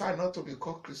prefer not to be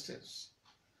called Christians,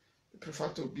 they prefer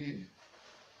to be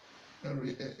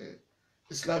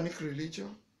Islamic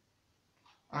religion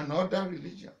and other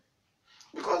religion,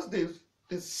 because they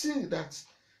see that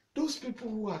those people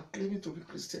who are claiming to be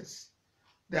Christians,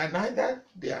 they are neither,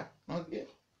 they are not here.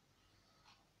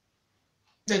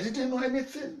 They didn't know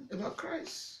anything about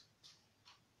Christ.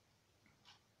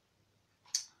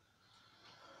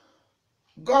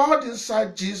 God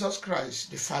inside Jesus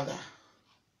Christ, the Father,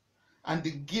 and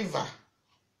the giver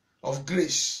of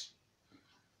grace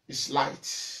is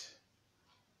light,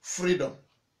 freedom,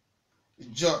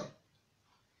 joy,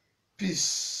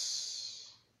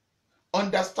 peace,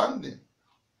 understanding,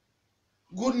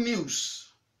 good news,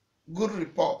 good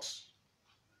reports,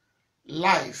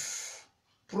 life,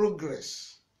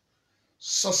 progress,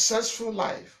 successful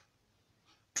life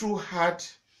through hard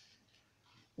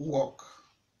work.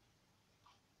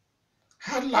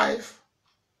 Hard life,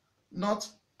 not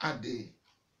at the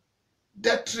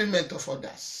detriment of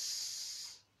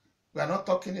others. We are not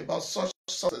talking about such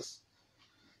success.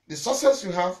 The success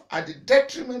you have at the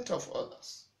detriment of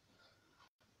others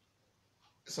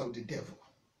is of the devil,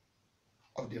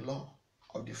 of the law,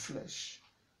 of the flesh,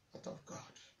 not of God.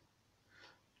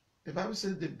 The Bible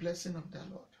says the blessing of the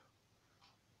Lord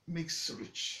makes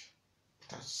rich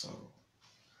without sorrow.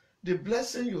 The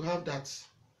blessing you have that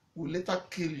will later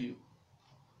kill you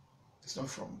is not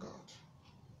from God.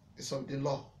 It's of the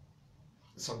law.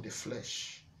 It's of the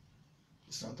flesh.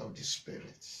 It's not of the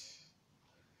spirit.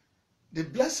 The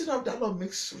blessing of the Lord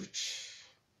makes rich.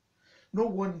 No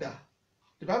wonder.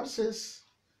 The Bible says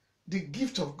the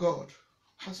gift of God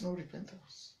has no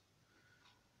repentance.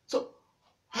 So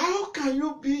how can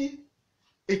you be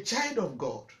a child of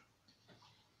God?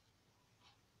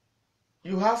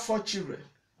 You have 4 children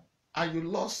and you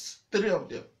lost 3 of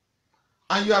them.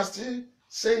 And you are still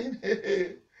saying,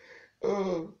 hey,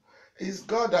 oh, it's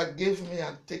God that gave me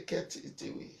and taketh it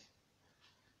away.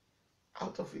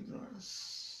 Out of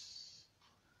ignorance.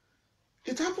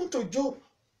 It happened to Job.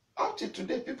 Up to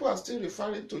today, people are still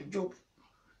referring to Job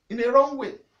in a wrong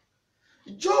way.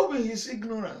 Job, in his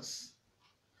ignorance,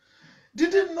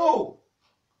 didn't know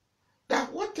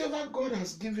that whatever God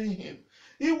has given him,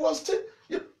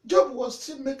 Job was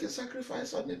still making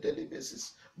sacrifice on a daily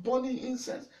basis, burning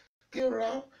incense, killing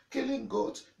ram, killing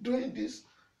goats, doing this,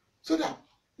 so that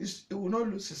he will not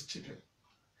lose his children.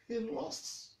 He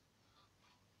lost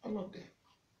all of them.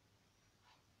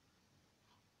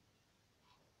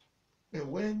 But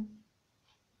when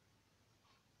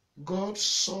God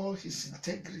saw his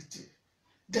integrity,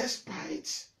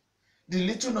 despite the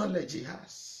little knowledge he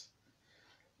has,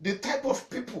 the type of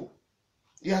people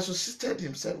he associated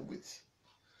himself with,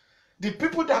 the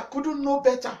people that couldn't know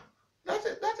better,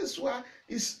 that is why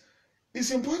it's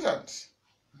important.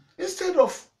 Instead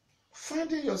of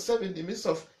finding yourself in the midst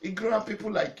of ignorant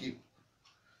people like you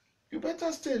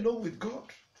better stay alone with God.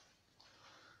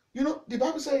 You know, the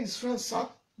Bible says his friends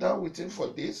sat down with him for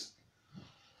days,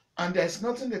 and there is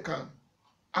nothing they can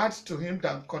add to him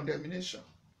than condemnation.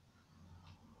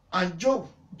 And Job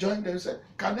joined them and said,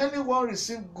 can anyone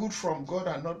receive good from God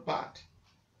and not bad?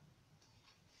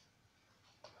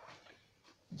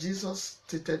 Jesus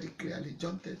stated it clearly,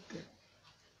 John 10:10.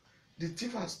 The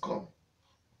thief has come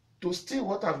to steal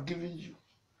what I've given you.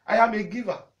 I am a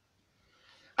giver.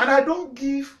 And I don't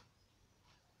give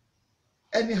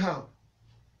anyhow.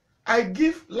 I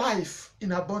give life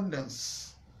in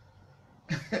abundance.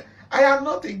 I am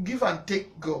not a give and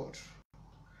take God.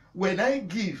 When I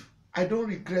give, I don't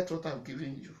regret what I've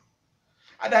given you.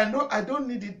 And I know I don't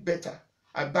need it better.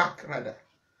 I back rather.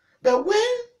 But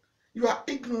when you are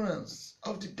ignorant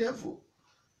of the devil,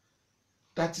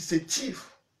 that is a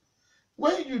thief,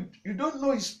 when you don't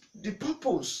know the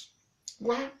purpose,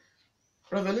 why?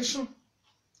 Revelation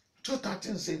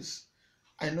 2:13 says,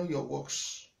 I know your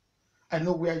works. I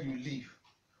know where you live,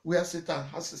 where Satan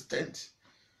has his tent,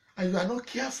 and you are not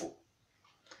careful.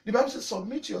 The Bible says,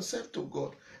 submit yourself to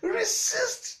God.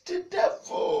 Resist the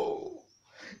devil.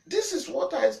 This is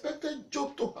what I expected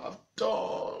Job to have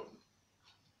done.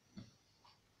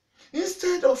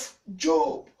 Instead of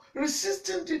Job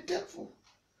resisting the devil,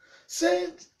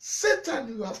 saying, Satan,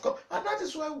 you have come. And that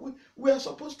is why we are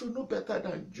supposed to know better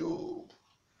than Job.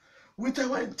 With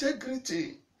our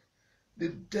integrity, the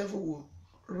devil will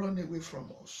run away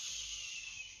from us.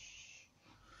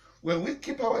 When we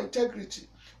keep our integrity,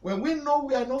 when we know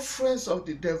we are not friends of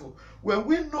the devil, when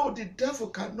we know the devil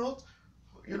cannot,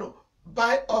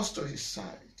 buy us to his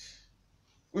side,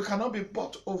 we cannot be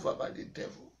bought over by the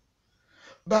devil.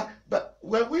 But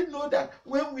when we know that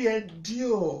when we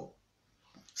endure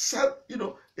certain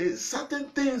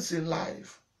things in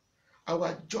life,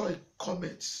 our joy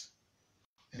comes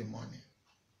in the morning.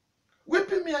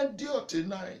 Weeping may endure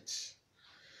tonight.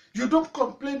 You don't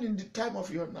complain in the time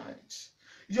of your night.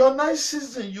 Your night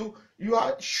season, you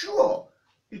are sure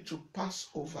it will pass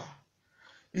over.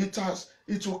 It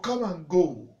will come and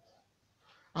go.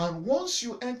 And once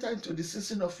you enter into the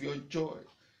season of your joy,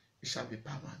 it shall be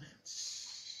permanent.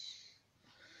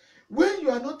 When you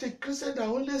are not a Christian that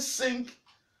only sing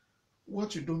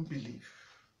what you don't believe,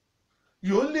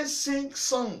 you only sing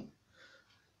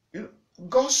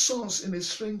God's songs in a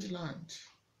strange land.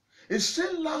 A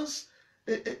strange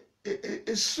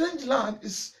land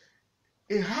is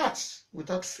a heart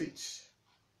without faith.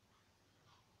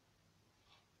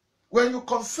 When you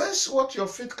confess what your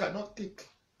faith cannot take,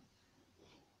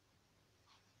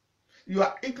 you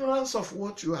are ignorant of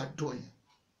what you are doing.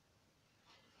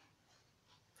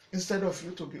 Instead of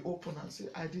you to be open and say,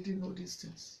 I didn't know these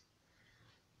things.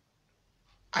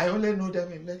 I only know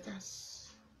them in letters.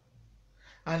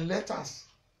 And letters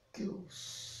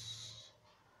kills.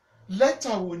 When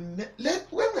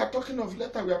we are talking of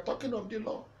letter, we are talking of the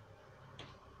law.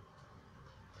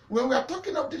 When we are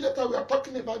talking of the letter, we are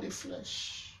talking about the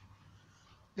flesh.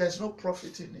 There's no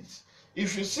profit in it.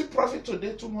 If you see profit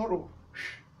today, tomorrow,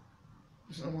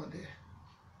 there's no more there.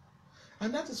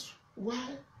 And that is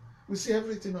why we see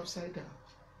everything upside down.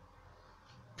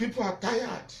 People are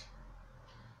tired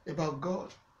about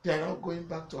God. They are not going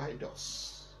back to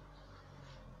idols.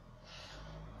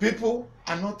 People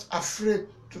are not afraid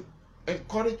to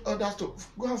encourage others to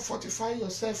go and fortify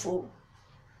yourself. Oh.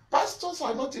 Pastors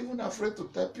are not even afraid to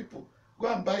tell people, go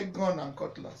and buy gun and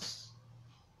cutlass.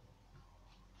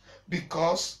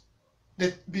 Because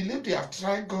they believe they have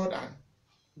tried God and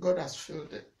God has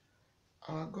failed them.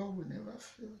 Our God will never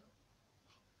fail.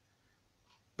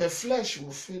 The flesh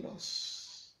will fail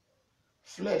us.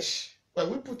 Flesh, when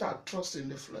we put our trust in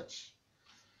the flesh,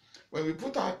 when we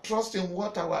put our trust in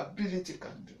what our ability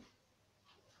can do,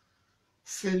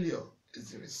 failure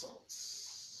is the result.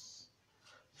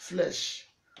 Flesh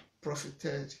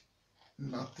profited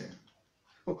nothing.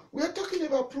 Oh, we are talking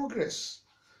about progress,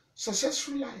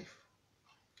 successful life,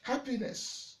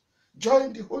 happiness, joy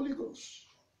in the Holy Ghost.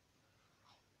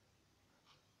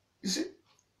 You see,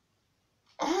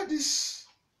 all this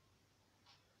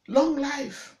long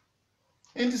life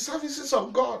in the services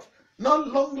of God, not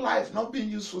long life, not being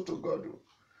useful to God.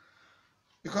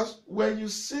 Because when you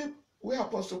see where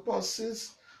Apostle Paul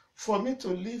says, for me to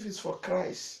live is for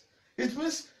Christ, it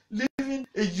means living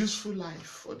a useful life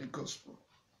for the gospel.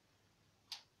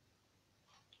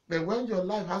 But when your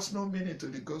life has no meaning to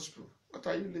the gospel, what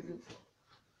are you living for?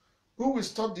 Who will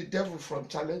stop the devil from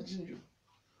challenging you?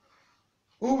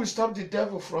 Who will stop the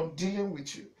devil from dealing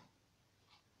with you?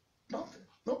 Nothing.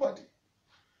 Nobody.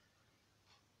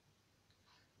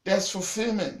 There's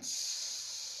fulfillment,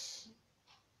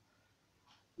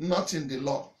 not in the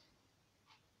law.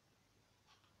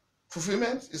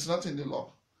 Fulfillment is not in the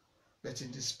law, but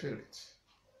in the spirit.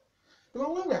 Because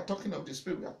when we are talking of the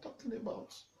spirit, we are talking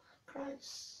about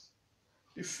Christ,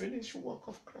 the finished work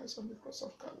of Christ on the cross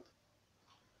of Calvary.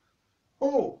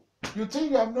 Oh, you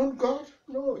think you have known God?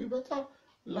 No, you better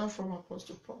learn from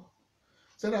Apostle Paul,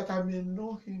 so that I may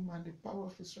know him and the power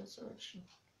of his resurrection.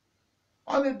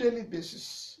 On a daily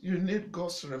basis, you need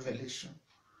God's revelation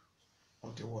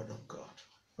of the Word of God.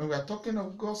 When we are talking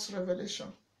of God's revelation,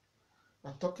 we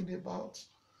are talking about,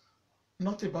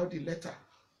 not about the letter.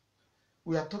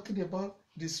 We are talking about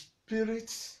the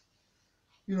Spirit's,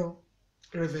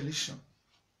 revelation.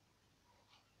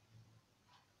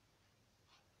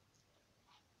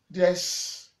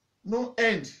 There's no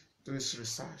end to his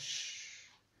research.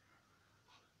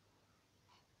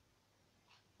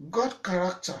 God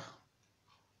character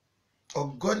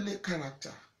or godly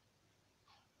character.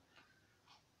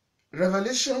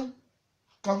 Revelation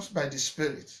comes by the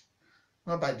Spirit,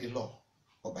 not by the law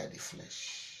or by the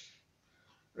flesh.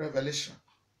 Revelation.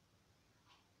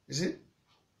 You see?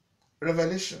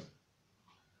 Revelation.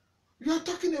 You are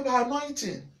talking about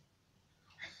anointing.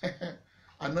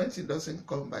 Anointing doesn't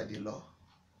come by the law.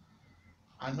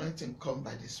 Anointing comes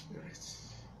by the Spirit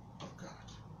of God.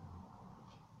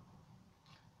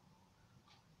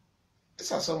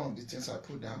 These are some of the things I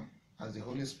put down as the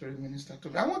Holy Spirit ministered to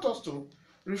me. I want us to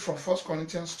read from 1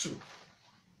 Corinthians 2.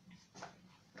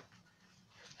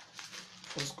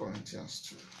 1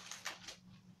 Corinthians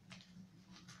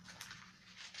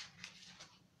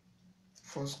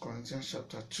 2. 1 Corinthians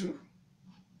chapter 2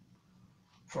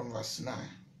 from verse 9.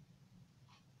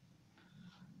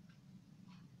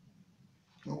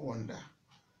 No wonder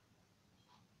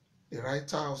the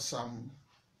writer of Psalm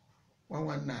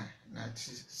 119,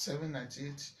 97,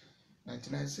 98,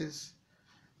 99 says,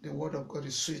 the word of God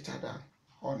is sweeter than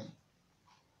honey.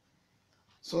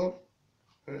 So,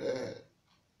 1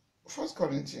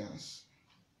 Corinthians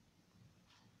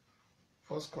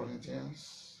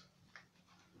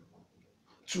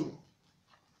 2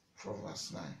 from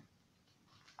verse 9.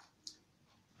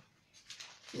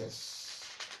 Yes,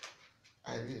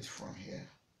 I read from here.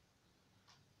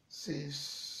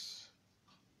 Says,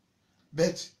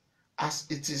 but as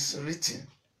it is written,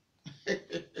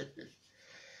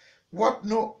 what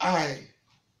no eye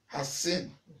has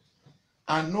seen,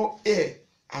 and no ear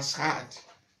has heard,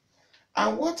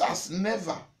 and what has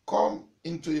never come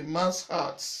into a man's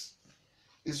heart,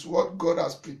 is what God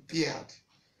has prepared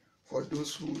for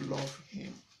those who love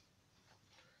him.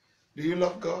 Do you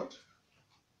love God?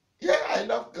 Yeah, I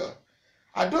love God.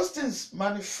 Are those things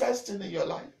manifesting in your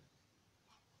life?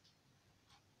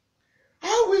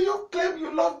 How will you claim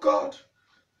you love God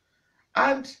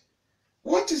and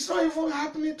what is not even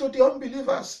happening to the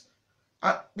unbelievers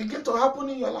begin to happen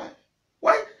in your life?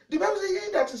 Why? The Bible says,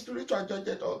 he that is spiritual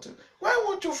judgeth all things. Why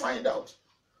won't you find out?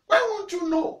 Why won't you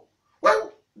know? Why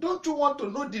don't you want to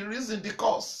know the reason, the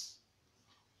cause?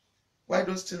 Why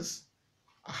those things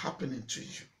are happening to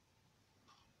you?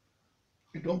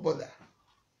 You don't bother.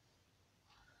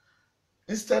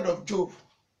 Instead of Job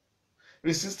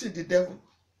resisting the devil,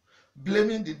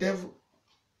 blaming the devil,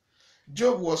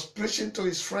 Job was preaching to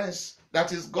his friends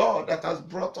that is God that has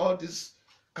brought all these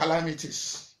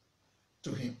calamities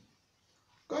to him.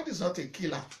 God is not a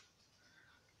killer.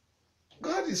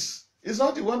 God is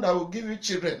not the one that will give you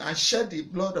children and shed the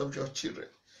blood of your children.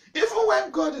 Even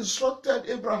when God instructed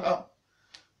Abraham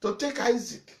to take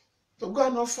Isaac, to go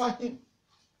and offer him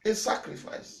a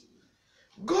sacrifice,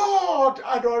 God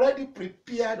had already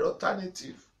prepared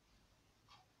alternative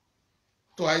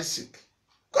to Isaac.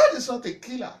 God is not a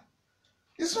killer.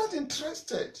 He's not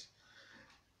interested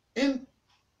in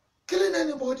killing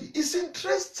anybody. He's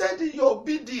interested in your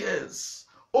obedience.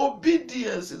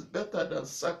 Obedience is better than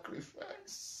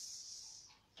sacrifice.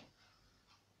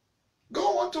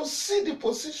 God wants to see the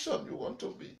position you want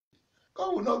to be.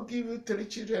 God will not give you 3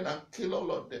 children and kill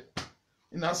all of them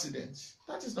in accidents.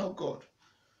 That is not God.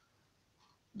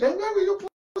 Then where will you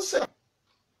put Satan?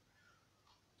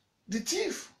 The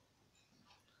thief,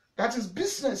 that his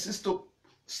business is to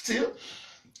steal,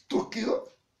 to kill,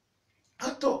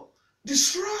 and to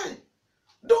destroy.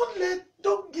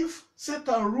 Don't give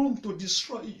Satan room to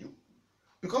destroy you.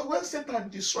 Because when Satan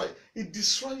destroys, it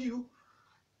destroys you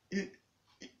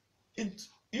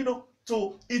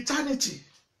to eternity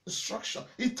destruction.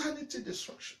 Eternity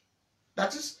destruction.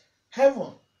 That is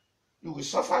heaven. You will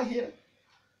suffer here,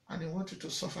 and he wants you to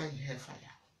suffer in hellfire.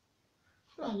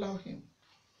 Don't allow him.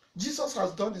 Jesus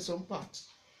has done his own part.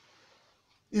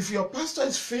 If your pastor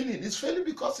is failing, it's failing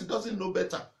because he doesn't know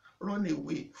better. Run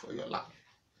away for your life.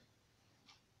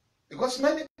 Because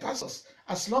many pastors,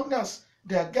 as long as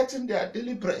they are getting their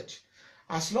daily bread,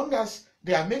 as long as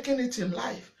they are making it in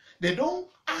life, they don't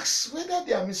ask whether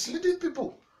they are misleading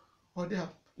people or they are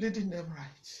leading them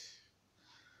right.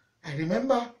 I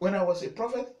remember when I was a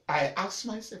prophet, I asked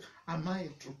myself, am I a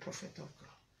true prophet of God?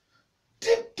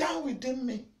 Deep down within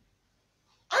me.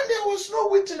 And there was no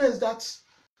witness that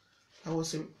I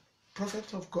was a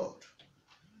prophet of God.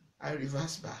 I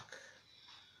reversed back.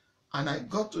 And I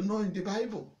got to know in the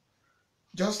Bible,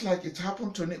 just like it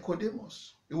happened to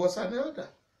Nicodemus. He was an elder.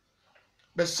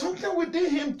 But something within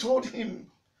him told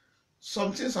him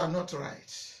some things are not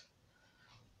right.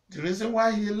 The reason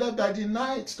why he left by the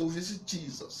night to visit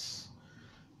Jesus.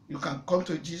 You can come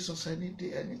to Jesus any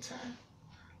day, anytime.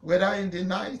 Whether in the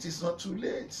night, it's not too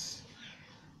late.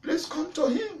 Please come to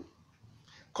him.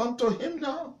 Come to him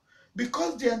now.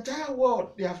 Because the entire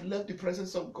world, they have left the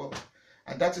presence of God.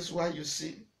 And that is why you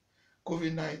see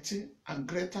COVID-19 and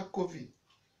greater COVID,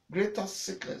 greater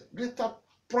sickness, greater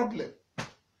problem.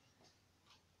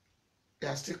 They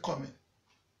are still coming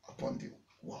upon the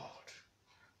world.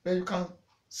 But you can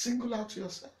single out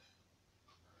yourself.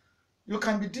 You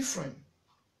can be different.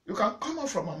 You can come out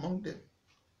from among them.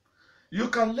 You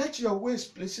can let your ways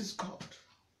please God.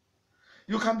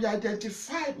 You can be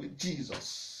identified with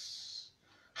Jesus.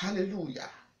 Hallelujah.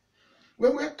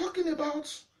 When we are talking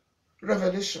about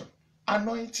revelation,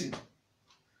 anointing,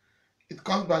 it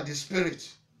comes by the Spirit,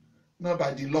 not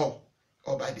by the law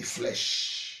or by the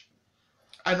flesh.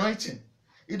 Anointing,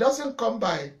 it doesn't come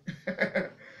by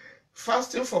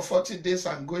fasting for 40 days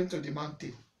and going to the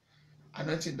mountain.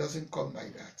 Anointing doesn't come by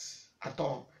that at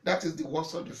all. That is the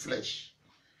works of the flesh.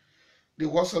 The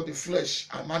works of the flesh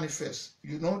are manifest.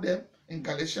 You know them in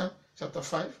Galatians chapter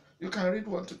 5. You can read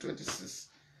 1 to 26.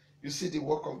 You see the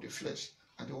work of the flesh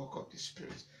and the work of the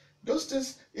Spirit. Those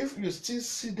things, if you still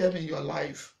see them in your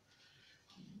life,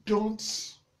 don't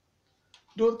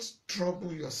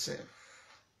trouble yourself.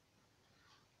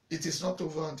 It is not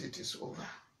over until it is over.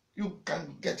 You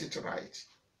can get it right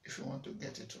if you want to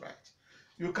get it right.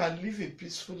 You can live a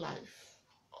peaceful life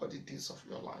all the days of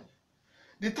your life.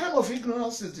 The time of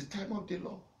ignorance is the time of the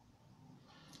law.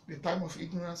 The time of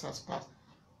ignorance has passed.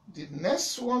 The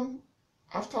next one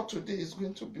after today is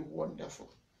going to be wonderful.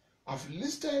 I've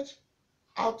listed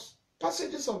out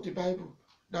passages of the Bible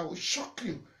that will shock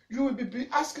you. You will be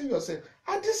asking yourself,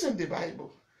 are these in the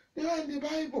Bible? They are in the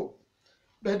Bible.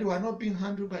 But they are not being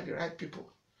handled by the right people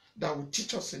that will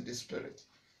teach us in the Spirit.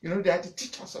 You know, they are the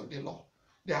teachers of the law.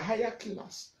 They are higher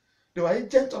killers. They are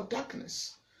agents of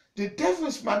darkness. The devil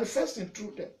is manifesting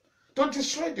through them to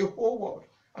destroy the whole world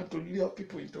and to lure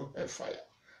people into hellfire.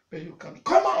 But you can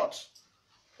come out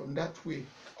from that way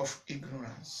of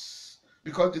ignorance,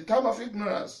 because the time of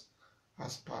ignorance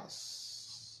has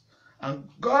passed. And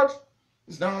God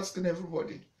is now asking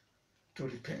everybody to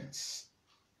repent.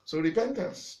 So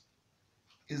repentance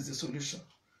is the solution.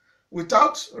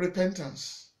 Without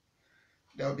repentance,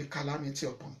 there will be calamity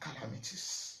upon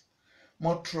calamities,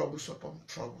 more troubles upon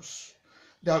troubles.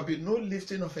 There will be no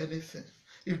lifting of anything.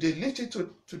 If they lift it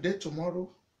today, tomorrow,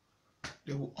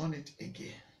 they will own it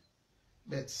again.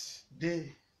 But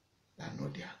they that know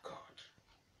their God,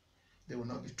 they will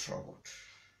not be troubled.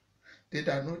 They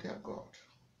that know their God,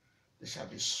 they shall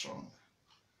be strong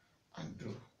and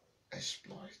do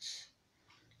exploits.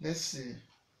 Let's see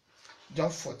John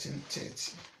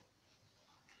 14:30.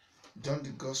 John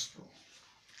the Gospel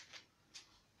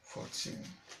 14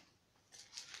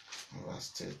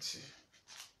 verse 30.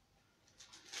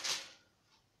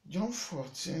 John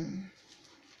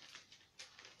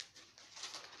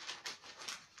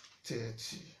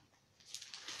 14:30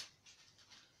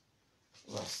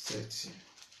 verse 30.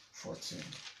 14.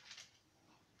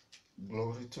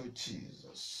 Glory to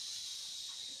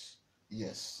Jesus.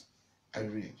 Yes, I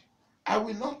read. I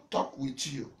will not talk with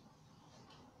you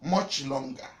much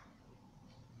longer,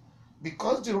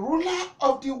 because the ruler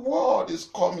of the world is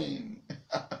coming.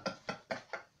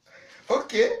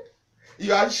 Okay,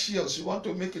 you are anxious. You want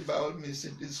to make it by all means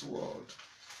in this world.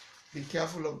 Be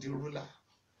careful of the ruler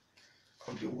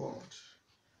of the world,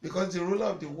 because the ruler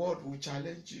of the world will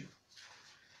challenge you.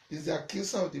 He's the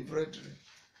accuser of the brethren.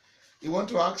 He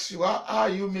wants to ask you, how are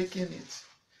you making it?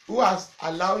 Who has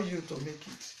allowed you to make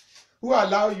it? Who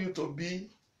allowed you to be,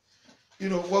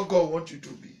 what God wants you to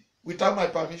be, without my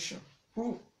permission?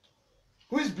 Who?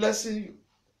 Who is blessing you?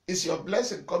 Is your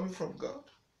blessing coming from God?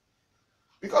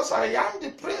 Because I am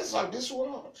the prince of this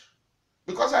world.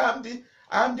 Because I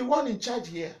am the one in charge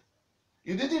here.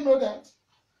 You didn't know that?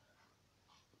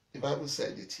 The Bible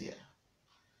said it here.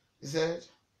 It said,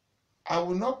 I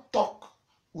will not talk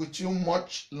with you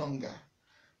much longer,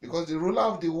 because the ruler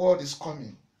of the world is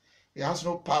coming. He has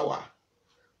no power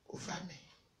over me.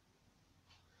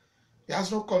 He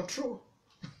has no control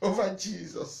over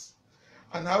Jesus.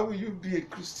 And how will you be a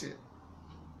Christian,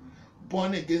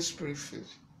 born again,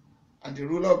 spirit-filled, and the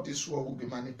ruler of this world will be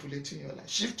manipulating your life,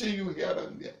 shifting you here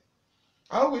and there?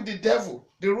 How will the devil,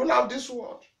 the ruler of this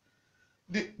world,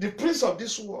 the prince of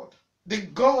this world, the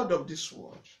God of this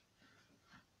world,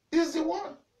 is the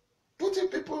one putting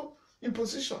people in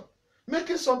position,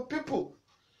 making some people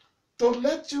to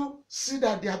let you see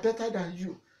that they are better than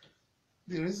you?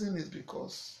 The reason is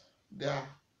because they are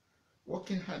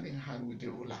working hand in hand with the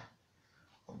ruler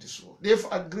of this world. They've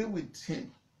agreed with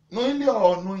him, knowingly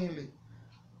or unknowingly,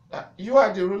 that you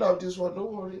are the ruler of this world.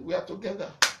 Don't worry, we are together.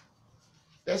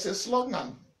 There's a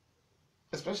slogan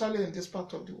especially in this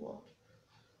part of the world.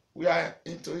 We are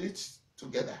into it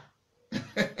together.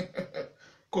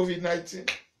 COVID-19.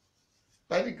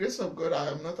 By the grace of God, I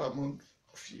am not among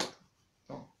you.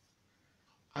 No.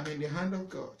 I'm in the hand of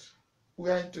God. We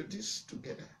are into this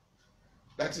together.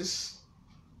 That is,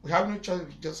 we have no choice.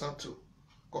 We just have to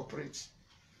cooperate.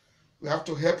 We have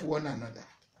to help one another.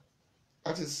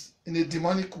 That is in a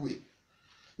demonic way.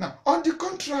 Now, on the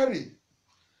contrary,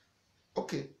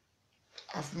 okay,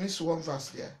 I've missed one verse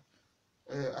there.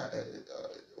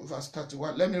 Verse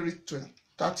 31. Let me read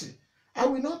 30. I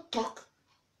will not talk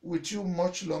with you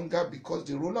much longer because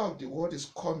the ruler of the world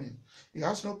is coming. He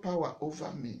has no power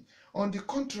over me. On the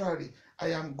contrary,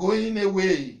 I am going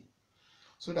away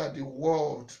so that the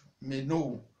world may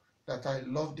know that I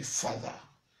love the Father,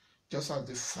 just as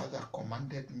the Father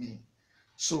commanded me.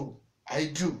 So I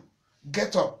do.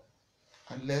 Get up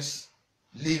and let's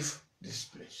leave this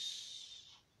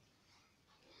place.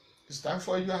 It's time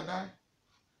for you and I.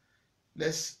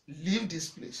 Let's leave this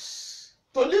place.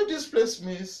 To leave this place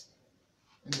means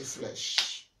in the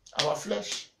flesh. Our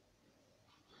flesh.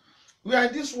 We are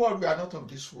in this world, we are not of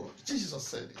this world. Jesus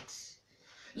said it.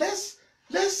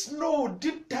 Let's know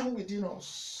deep down within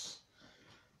us.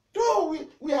 Though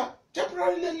we are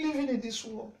temporarily living in this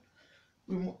world,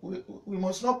 we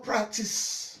must not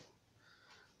practice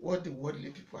what the worldly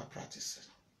people are practicing.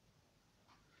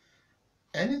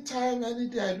 Anytime, any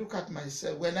day I look at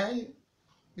myself, when I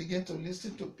begin to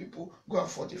listen to people, go and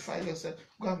fortify yourself,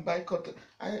 go and buy cutlass.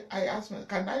 I ask myself,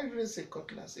 can I raise a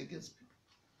cutlass against people?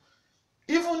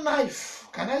 Even knife,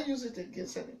 can I use it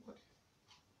against anybody?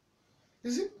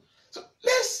 You see? So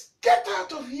let's get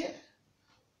out of here.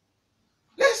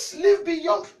 Let's live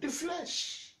beyond the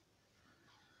flesh.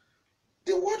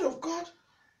 The word of God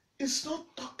is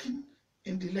not talking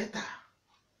in the letter.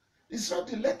 It's not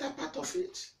the letter part of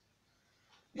it.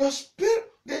 Your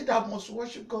spirit, they that must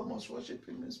worship God must worship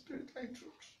Him in spirit and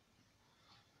truth.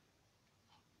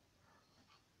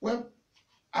 When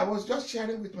I was just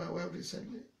sharing with my wife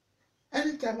recently,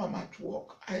 anytime I'm at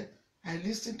work, I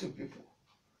listen to people.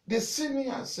 They see me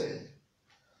as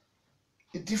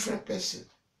a different person.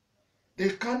 They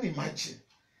can't imagine.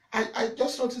 I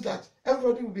just noticed that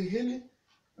everybody will be hailing,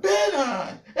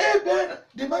 Bernard, hey Bernard,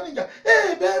 the manager,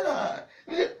 hey Bernard,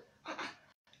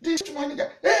 the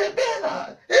manager, hey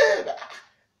Bernard, hey Bernard.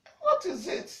 What is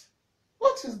it?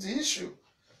 What is the issue?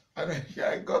 And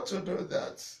I got to know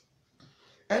that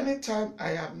anytime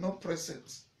I am not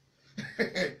present,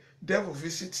 devil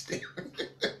visits them.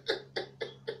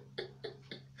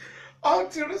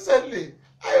 Until recently,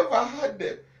 I overheard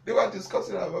them. They were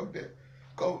discussing among them,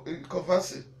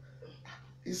 conversing.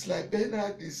 It's like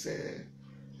Bernard is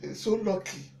so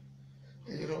lucky,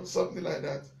 something like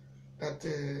that. That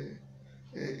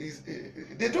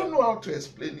they don't know how to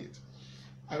explain it.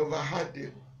 I overheard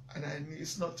them, and I knew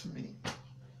it's not me.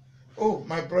 Oh,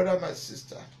 my brother, my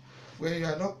sister, when you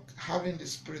are not having the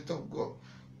Spirit of God,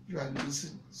 you are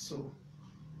losing so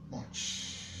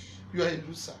much. You are a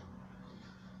loser,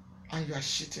 and you are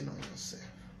cheating on yourself.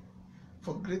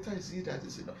 For greater is He that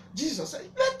is in us. Jesus said,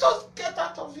 let us get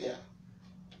out of here.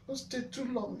 Don't stay too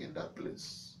long in that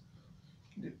place.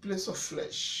 In the place of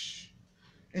flesh.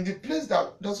 In the place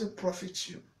that doesn't profit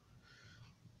you.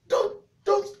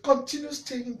 Don't continue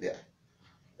staying there.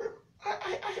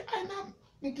 I now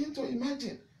begin to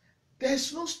imagine. There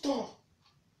is no store.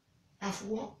 I've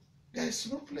walked. There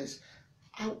is no place.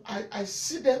 I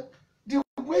see them. The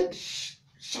way they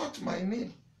shout my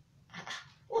name.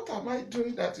 What am I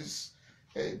doing that is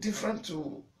different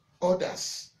to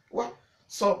others? Well,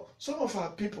 so some of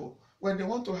our people, when they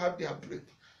want to have their break,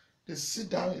 they sit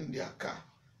down in their car.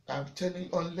 I'm telling you,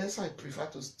 unless I prefer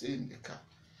to stay in the car,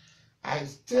 I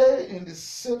stay in the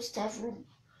same staff room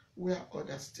where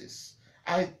others stay.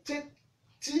 I take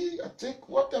tea, I take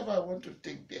whatever I want to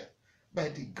take there by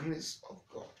the grace of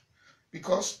God.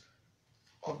 Because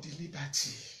of the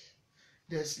liberty.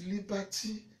 There's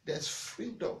liberty, there's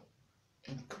freedom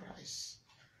in Christ.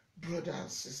 Brother and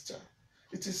sister,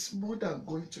 it is more than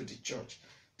going to the church.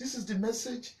 This is the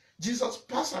message Jesus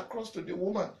passed across to the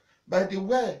woman by the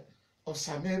well of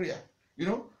Samaria.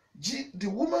 The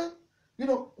woman,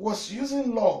 was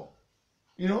using law.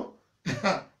 The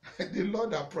law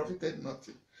that profited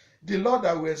nothing. The law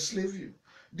that will enslave you.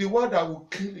 The law that will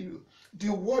kill you.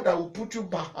 The law that will put you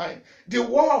behind. The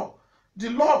law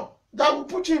that will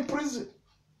put you in prison.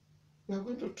 We are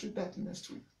going to treat that next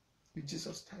week with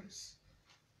Jesus Christ.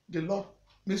 The law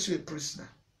makes you a prisoner.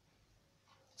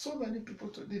 So many people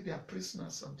today, they are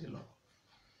prisoners of the law.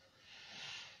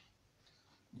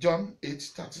 John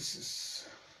 8:36.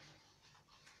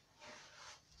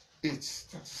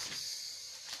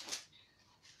 8:36.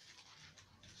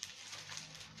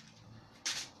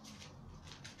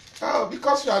 Oh,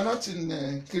 because you are not in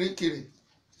Kirikiri.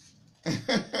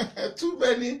 Too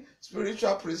many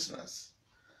spiritual prisoners.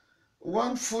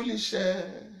 One foolish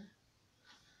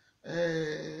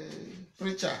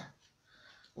preacher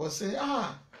was saying,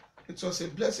 it was a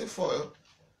blessing for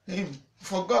him,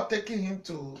 for God taking him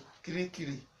to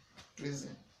Kirikiri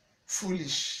prison.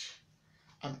 Foolish.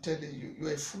 I'm telling you,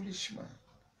 you're a foolish man.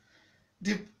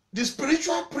 The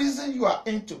spiritual prison you are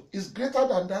into is greater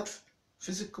than that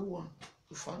physical one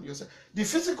you found yourself. The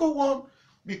physical one,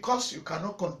 because you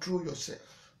cannot control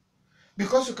yourself,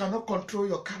 because you cannot control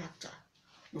your character,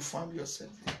 you found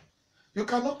yourself there. You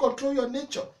cannot control your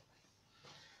nature.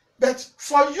 But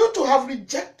for you to have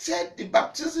rejected the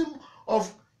baptism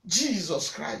of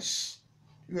Jesus Christ,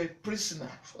 you're a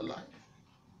prisoner for life,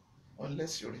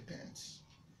 unless you repent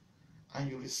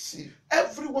and you receive.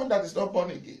 Everyone that is not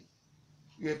born again,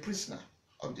 you're a prisoner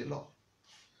of the law.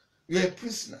 You're a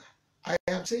prisoner. I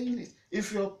am saying it.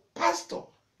 If your pastor,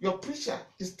 your preacher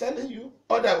is telling you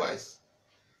otherwise,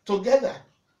 together,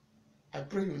 I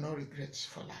pray you will not regret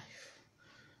for life.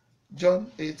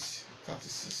 John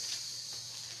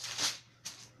 8:36.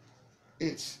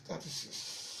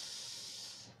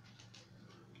 8:36.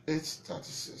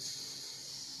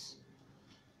 8:36.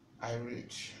 I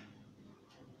read.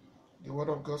 The word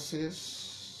of God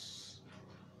says,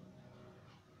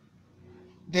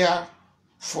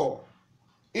 therefore,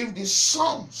 if the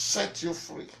Son set you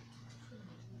free,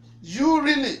 you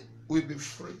really will be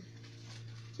free.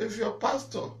 So if your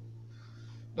pastor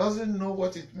doesn't know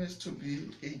what it means to be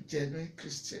a genuine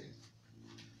Christian,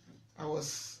 I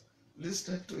was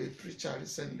listening to a preacher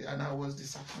recently and I was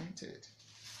disappointed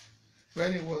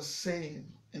when he was saying,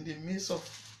 in the midst of,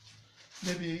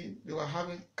 maybe they were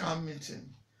having camp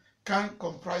meeting. Camp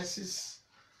comprises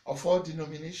of all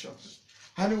denominations.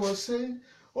 And he was saying,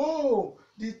 oh,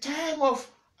 the time of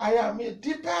I am a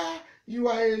deeper, you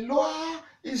are a lower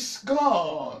is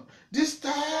gone. This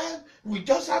time we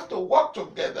just have to work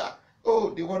together. Oh,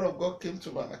 the word of God came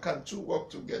to mind. Can two work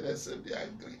together and say they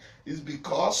agree? It's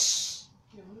because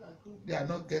they are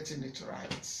not getting it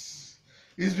right.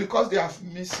 It's because they have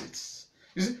missed it.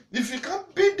 You see, if you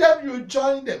can't beat them, you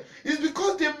join them. It's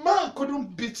because the man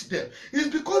couldn't beat them. It's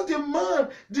because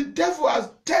the devil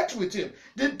has dealt with him.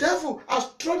 The devil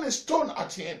has thrown a stone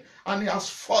at him and he has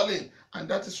fallen. And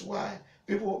that is why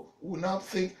people will now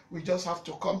think we just have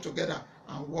to come together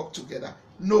and work together.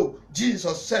 No,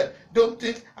 Jesus said, don't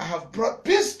think I have brought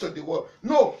peace to the world.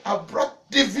 No, I've brought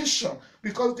division,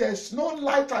 because there is no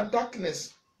light and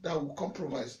darkness that will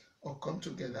compromise or come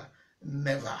together.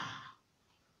 Never.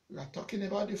 We are talking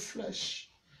about the flesh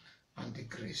and the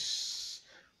grace.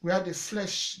 We are the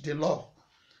flesh, the law.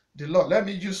 The law. Let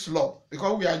me use law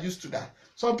because we are used to that.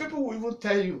 Some people will even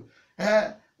tell you,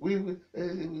 the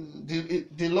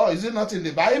law, is it not in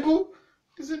the Bible?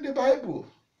 It's in the Bible.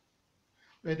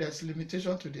 But there's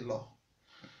limitation to the law.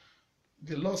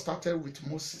 The law started with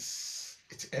Moses.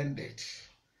 It ended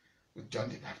with John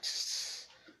the Baptist.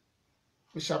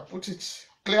 We shall put it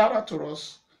clearer to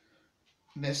us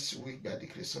next week by the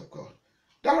grace of God.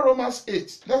 That Romans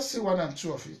 8, let's see 1 and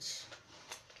 2 of it.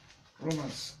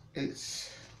 Romans 8.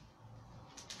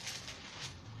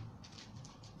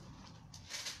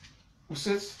 Who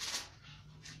says,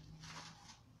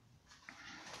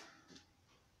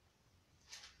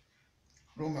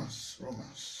 Romans,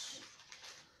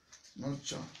 not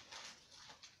John.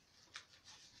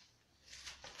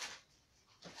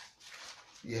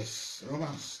 Yes,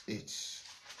 Romans 8.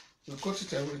 We quote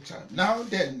it every time. Now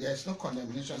then, there is no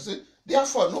condemnation. See,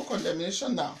 therefore, no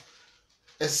condemnation now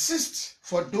exists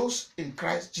for those in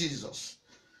Christ Jesus.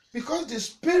 Because the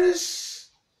Spirit's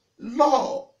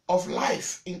law of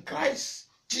life in Christ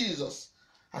Jesus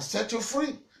has set you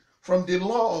free from the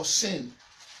law of sin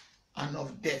and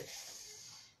of death.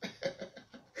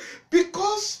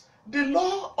 Because the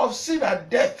law of sin and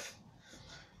death,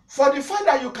 for the fact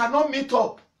that you cannot meet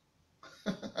up,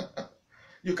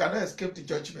 you cannot escape the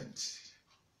judgment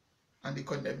and the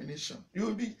condemnation. You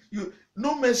will be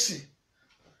no mercy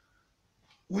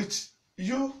with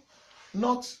you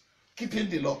not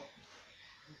keeping the law.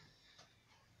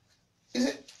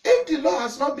 If the law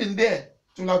has not been there,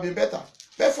 it will have been better.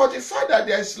 But for the fact that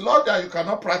there is law that you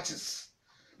cannot practice,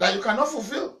 that you cannot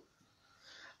fulfill,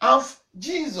 and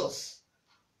Jesus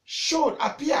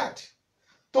appeared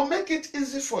to make it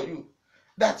easy for you,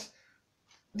 that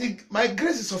my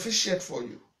grace is sufficient for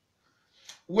you.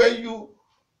 When you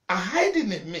are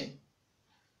hiding in me,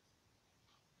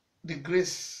 the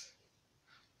grace,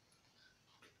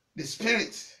 the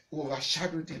Spirit will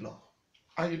overshadow the law.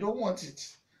 And you don't want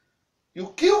it.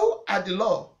 You kill at the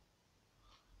law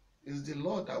It's the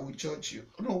Lord that will judge you.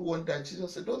 No wonder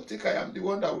Jesus said, don't think I am the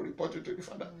one that will report you to the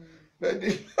Father. But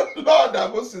the Lord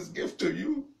that Moses gave to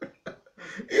you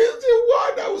is the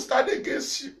one that will stand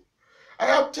against you. I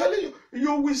am telling you,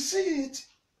 you will see it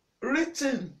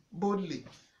written boldly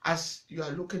as you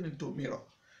are looking into a mirror.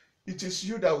 It is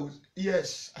you that will,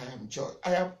 yes, I am judged.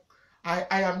 I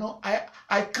am not,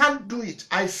 I can't do it.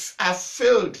 I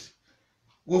failed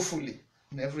woefully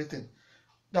in everything.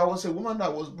 There was a woman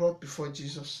that was brought before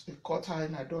Jesus. They caught her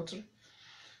in adultery.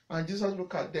 And Jesus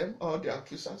looked at them, all the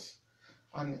accusers.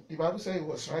 And the Bible said he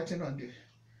was writing on the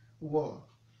wall,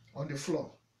 on the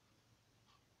floor.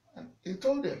 And he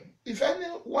told them, if any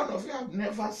one of you have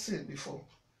never sinned before,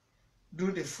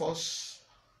 do the first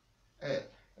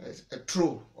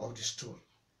throw of the stone.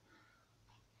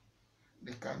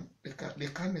 They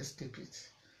can't escape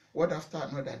it. One after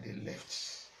another, they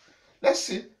left. Let's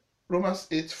see Romans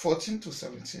 8, 14 to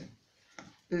 17.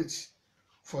 8,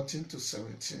 14 to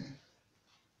 17.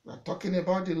 We are talking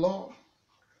about the law.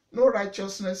 No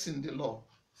righteousness in the law.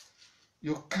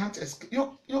 You can't escape.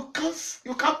 You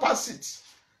can't pass it.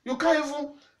 You can't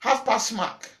even have pass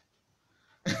mark.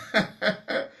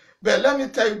 But let me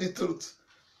tell you the truth.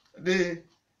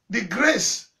 The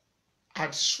grace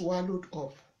had swallowed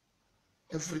up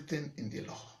everything in the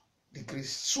law. The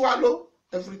grace swallowed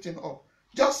everything up.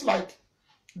 Just like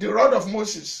the rod of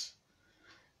Moses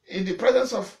in the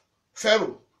presence of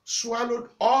Pharaoh swallowed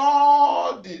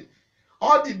all the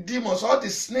demons, all the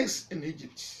snakes in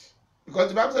Egypt. Because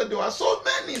the Bible said there were so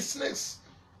many snakes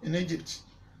in Egypt.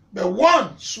 But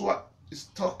one is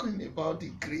talking about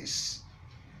the grace.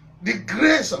 The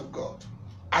grace of God.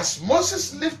 As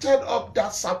Moses lifted up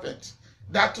that serpent,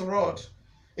 that rod,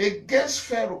 against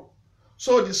Pharaoh,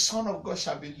 so the Son of God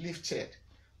shall be lifted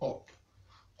up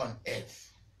on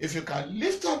earth. If you can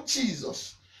lift up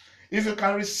Jesus, if you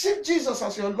can receive Jesus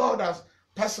as your Lord, as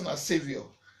personal Savior,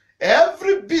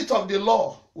 every bit of the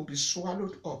law will be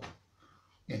swallowed up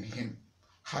in him.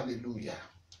 Hallelujah.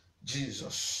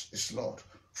 Jesus is Lord.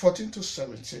 14 to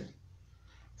 17.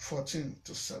 14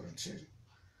 to 17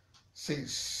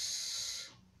 says,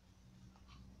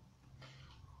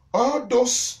 all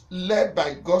those led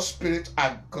by God's Spirit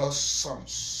are God's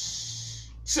sons.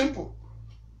 Simple.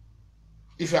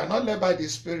 If you are not led by the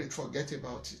Spirit, forget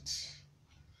about it.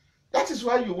 That is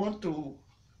why you want to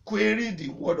query the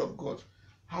word of God.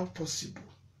 How possible?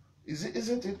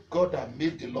 Isn't it God that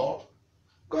made the law?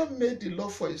 God made the law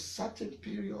for a certain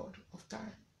period of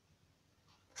time.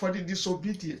 For the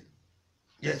disobedient.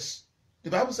 Yes.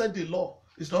 The Bible said the law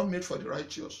is not made for the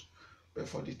righteous, but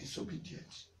for the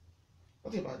disobedient.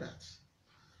 What about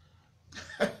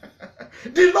that?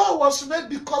 The law was made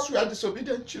because we are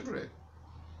disobedient children.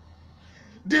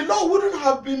 The law wouldn't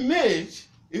have been made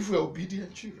if we are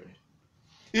obedient children.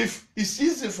 If it's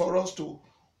easy for us to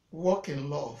walk in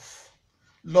love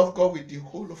God with the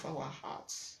whole of our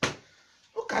hearts.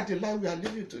 Look at the life we are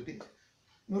living today.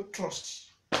 No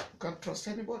trust. You can't trust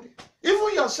anybody.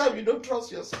 Even yourself, you don't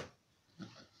trust yourself.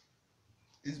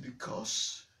 It's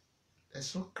because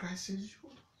there's no Christ in you.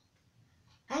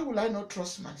 How will I not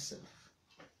trust myself?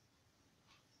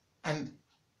 And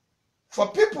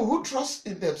for people who trust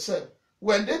in themselves,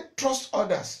 when they trust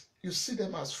others, you see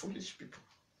them as foolish people.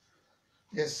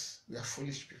 Yes, we are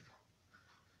foolish people.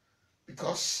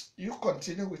 Because you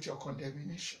continue with your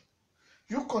condemnation.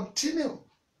 You continue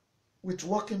with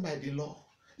walking by the law.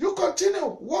 You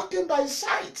continue walking by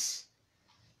sight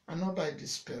and not by the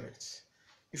Spirit.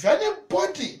 If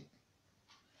anybody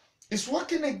is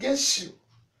working against you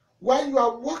while you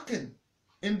are walking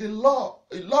in the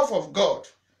love of God,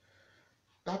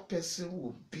 that person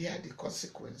will bear the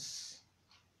consequence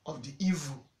of the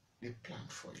evil they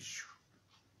planned for you.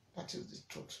 That is the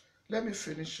truth. Let me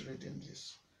finish reading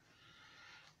this.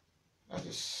 That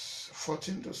is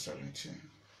 14 to 17.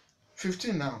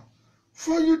 15 now.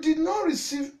 For you did not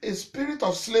receive a spirit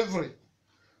of slavery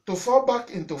to fall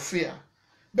back into fear,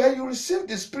 but you received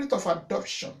the spirit of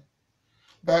adoption,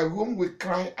 by whom we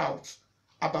cry out,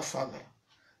 Abba, Father.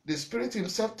 The Spirit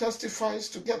himself testifies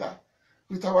together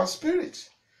with our spirit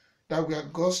that we are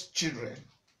God's children.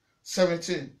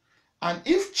 17. And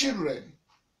if children,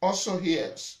 also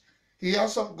heirs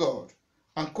of God,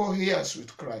 and co-heirs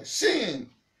with Christ, seeing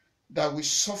that we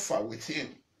suffer with him,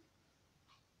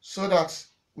 so that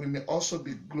we may also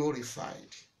be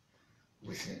glorified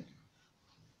with him.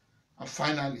 And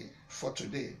finally, for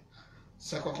today,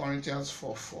 2 Corinthians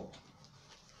 4:4.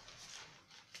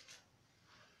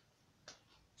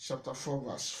 Chapter 4,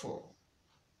 verse 4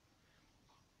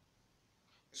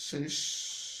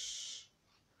 says,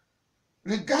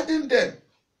 regarding them,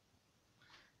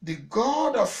 the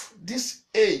God of this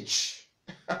age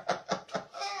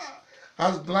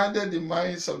has blinded the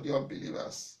minds of the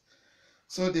unbelievers,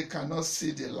 so they cannot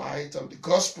see the light of the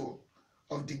gospel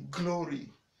of the glory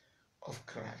of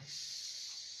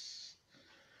Christ.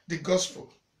 The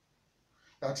gospel,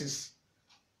 that is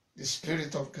the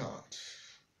Spirit of God.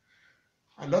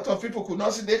 A lot of people could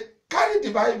not see. They carry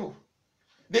the Bible.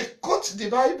 They quote the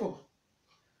Bible,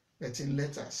 but in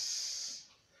letters.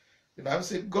 The Bible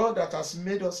says, God that has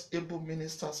made us able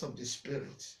ministers of the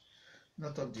Spirit,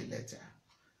 not of the letter.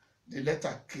 The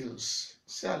letter kills.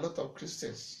 See, a lot of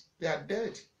Christians, they are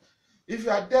dead. If you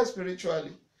are dead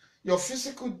spiritually, your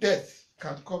physical death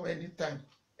can come anytime,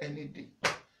 any day.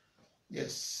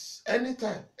 Yes,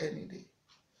 anytime, any day.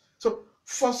 So,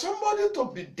 for somebody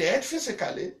to be dead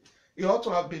physically, you ought to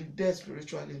have been dead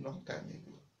spiritually a long time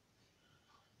ago.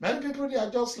 Many people, they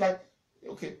are just like,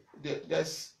 okay,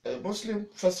 there's a Muslim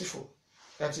festival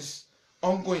that is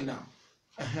ongoing now.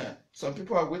 Some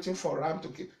people are waiting for ram to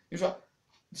kill. In fact,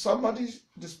 somebody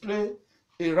display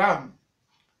a ram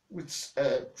with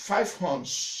 5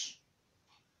 horns.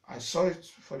 I saw it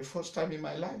for the first time in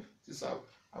my life since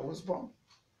I was born.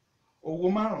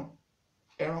 Owó márùn,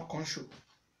 ẹran kan ṣo,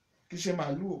 kì í ṣe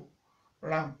màlúù,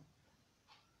 ram.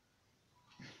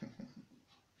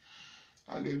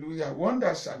 Hallelujah.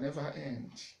 Wonders shall never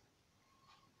end.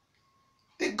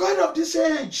 The God of this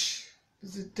age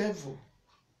is the devil.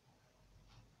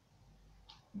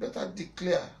 Better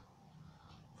declare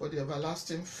for the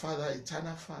everlasting Father,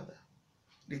 eternal Father,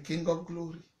 the King of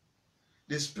glory,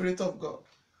 the Spirit of God,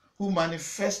 who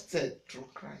manifested through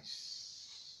Christ,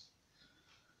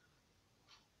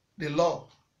 the law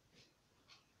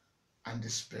and the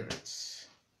Spirit,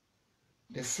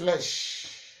 the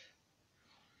flesh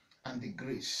and the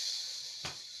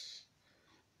grace,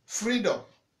 freedom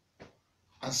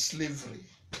and slavery.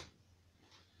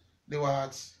 They were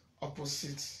at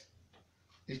opposite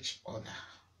each other.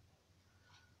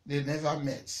 They never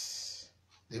met.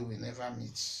 They will never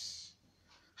meet.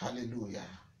 Hallelujah.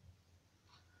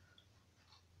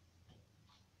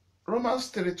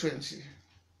 Romans 3:20.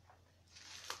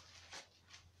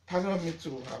 Pardon me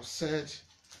to have said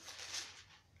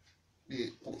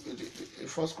the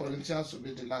 1 Corinthians will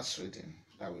be the last reading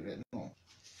that we read. No.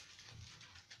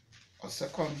 Or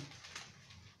second.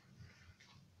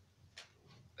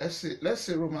 Let's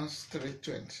see Romans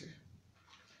 3:20.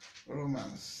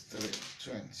 Romans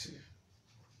 3:20.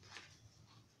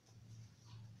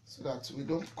 So that we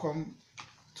don't come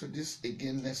to this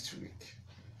again next week.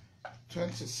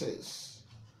 20 says,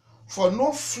 for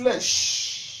no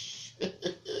flesh,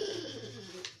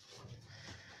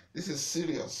 this is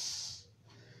serious,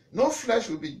 no flesh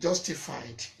will be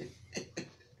justified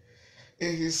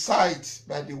in his sight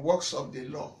by the works of the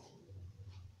law.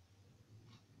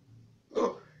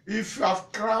 So, if you have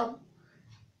crammed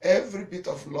every bit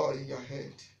of law in your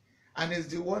head, and it's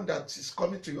the one that is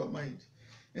coming to your mind,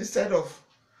 instead of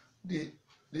the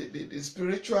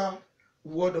spiritual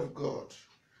word of God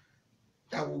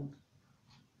that will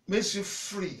make you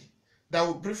free, that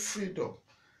will bring freedom,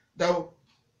 that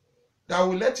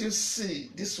will let you see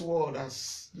this world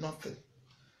as nothing,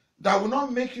 that will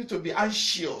not make you to be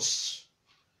anxious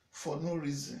for no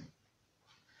reason,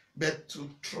 but to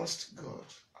trust God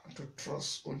and to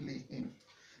trust only Him.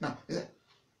 Now,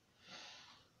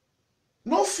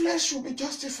 no flesh will be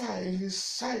justified in His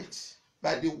sight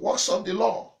by the works of the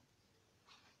law.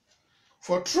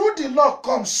 For through the law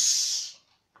comes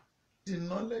the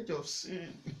knowledge of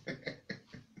sin.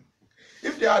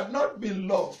 If there had not been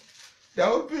law, there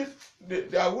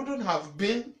wouldn't have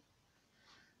been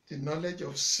the knowledge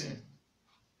of sin.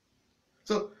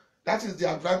 So that is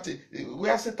the advantage.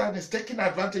 Where Satan is taking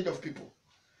advantage of people.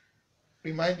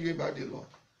 Remind you about the law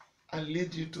and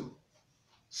lead you to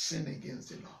sin against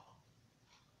the law.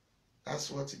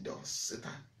 That's what he does, Satan.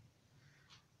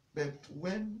 But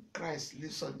when Christ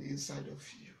lives on the inside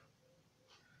of you,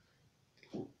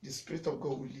 the Spirit of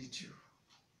God will lead you.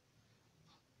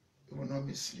 It will not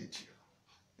mislead you.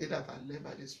 They that are led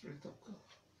by the Spirit of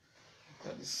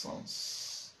God are the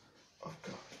sons of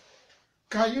God.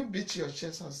 Can you beat your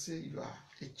chest and say you are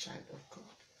a child of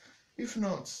God? If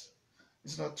not,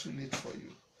 it's not too late for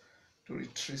you to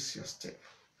retrace your step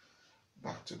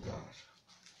back to God.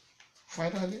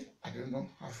 Finally, I don't know,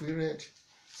 have we read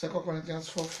 2 Corinthians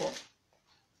 4:4?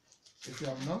 If you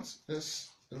have not, let's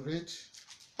read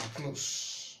and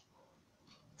close.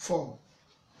 4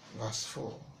 verse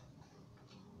 4.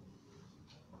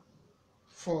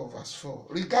 4 verse 4.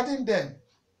 Regarding them,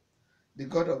 the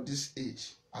God of this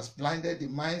age has blinded the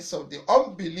minds of the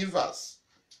unbelievers,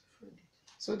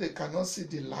 so they cannot see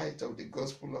the light of the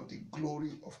gospel of the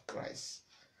glory of Christ,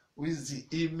 who is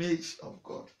the image of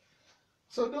God.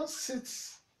 So don't sit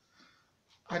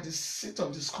at the seat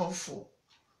of discomfort,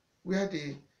 where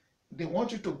they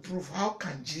want you to prove how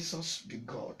can Jesus be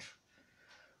God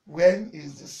when he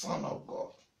is the Son of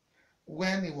God,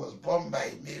 when he was born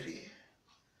by Mary.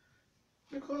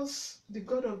 Because the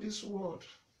God of this world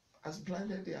has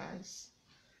blinded their eyes.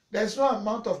 There's no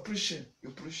amount of preaching you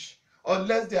preach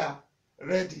unless they are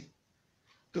ready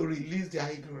to release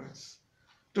their ignorance,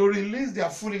 to release their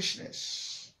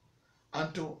foolishness,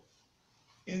 and to,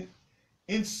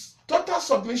 in total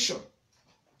submission,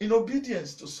 in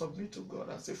obedience, to submit to God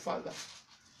and say, Father,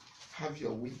 have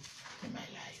your way in my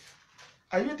life.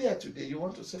 Are you there today? You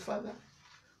want to say, Father,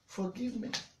 forgive me.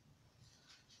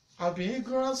 I've been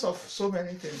ignorant of so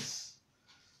many things.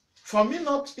 For me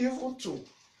not even to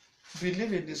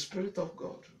believe in the Spirit of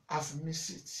God, I've missed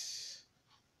it.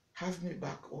 Have me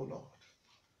back, oh Lord.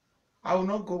 I will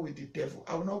not go with the devil.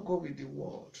 I will not go with the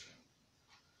world.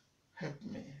 Help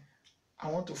me. I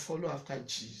want to follow after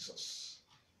Jesus.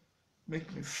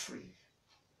 Make me free.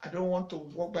 I don't want to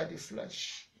walk by the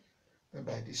flesh, but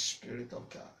by the Spirit of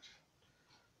God.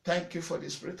 Thank you for the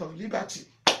spirit of liberty.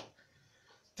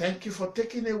 Thank you for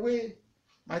taking away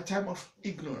my time of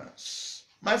ignorance,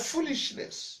 my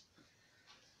foolishness,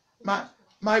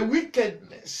 my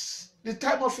wickedness, the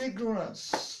time of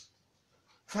ignorance.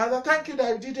 Father, thank you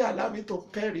that you didn't allow me to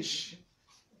perish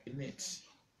in it.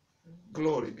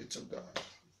 Glory be to God.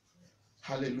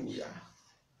 Hallelujah.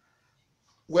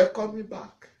 Welcome me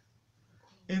back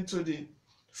into the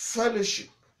fellowship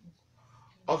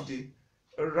of the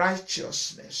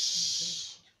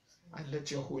righteousness, and let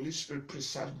your Holy Spirit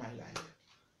preserve my life.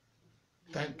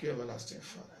 Thank you, everlasting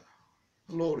Father.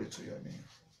 Glory to your name.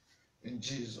 In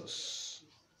Jesus'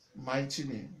 mighty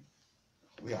name,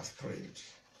 we have prayed.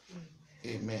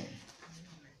 Amen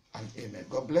and amen.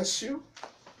 God bless you.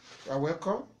 You are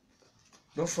welcome.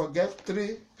 Don't forget,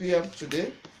 3 p.m.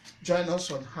 today, join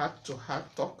us on Heart to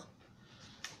Heart Talk,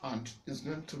 and it's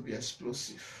going to be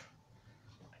explosive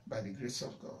by the grace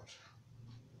of God.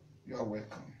 You are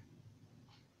welcome.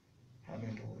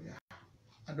 Hallelujah.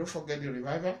 And don't forget the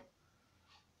revival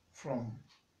from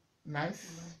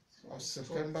 9th of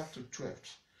September to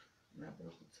 12th.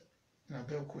 In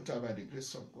Abeokuta, by the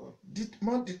grace of God.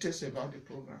 More details about the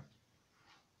program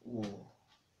will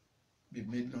be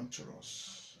made known to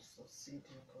us.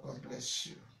 God bless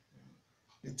you.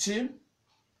 The theme,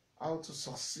 how to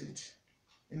succeed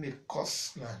in a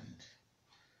cursed land.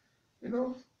 You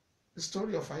know, the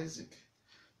story of Isaac.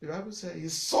 The Bible says he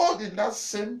sold in that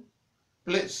same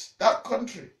place, that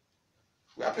country,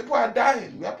 where people are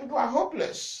dying, where people are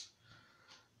hopeless.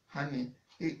 And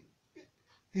he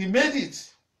made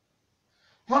it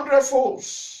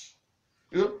 100-folds,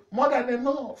 more than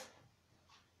enough.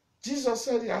 Jesus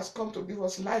said he has come to give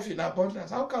us life in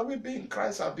abundance. How can we be in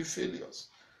Christ and be failures?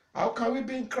 How can we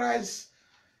be in Christ?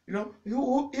 He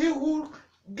who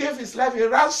gave his life a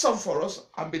ransom for us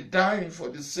and be dying for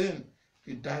the sin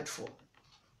he died for.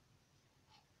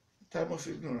 The time of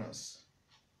ignorance,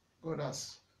 God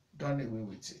has done away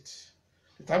with it.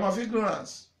 The time of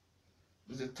ignorance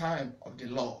is the time of the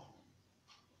law.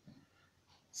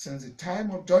 Since the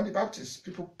time of John the Baptist,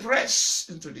 people press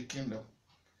into the kingdom.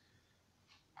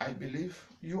 I believe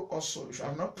you also, if you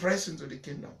have not pressed into the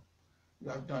kingdom, you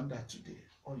have done that today,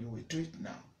 or you will do it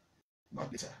now,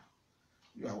 not later.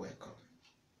 You are welcome.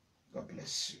 God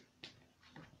bless you.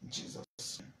 In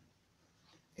Jesus'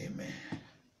 name. Amen.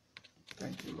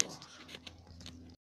 Thank you, Lord.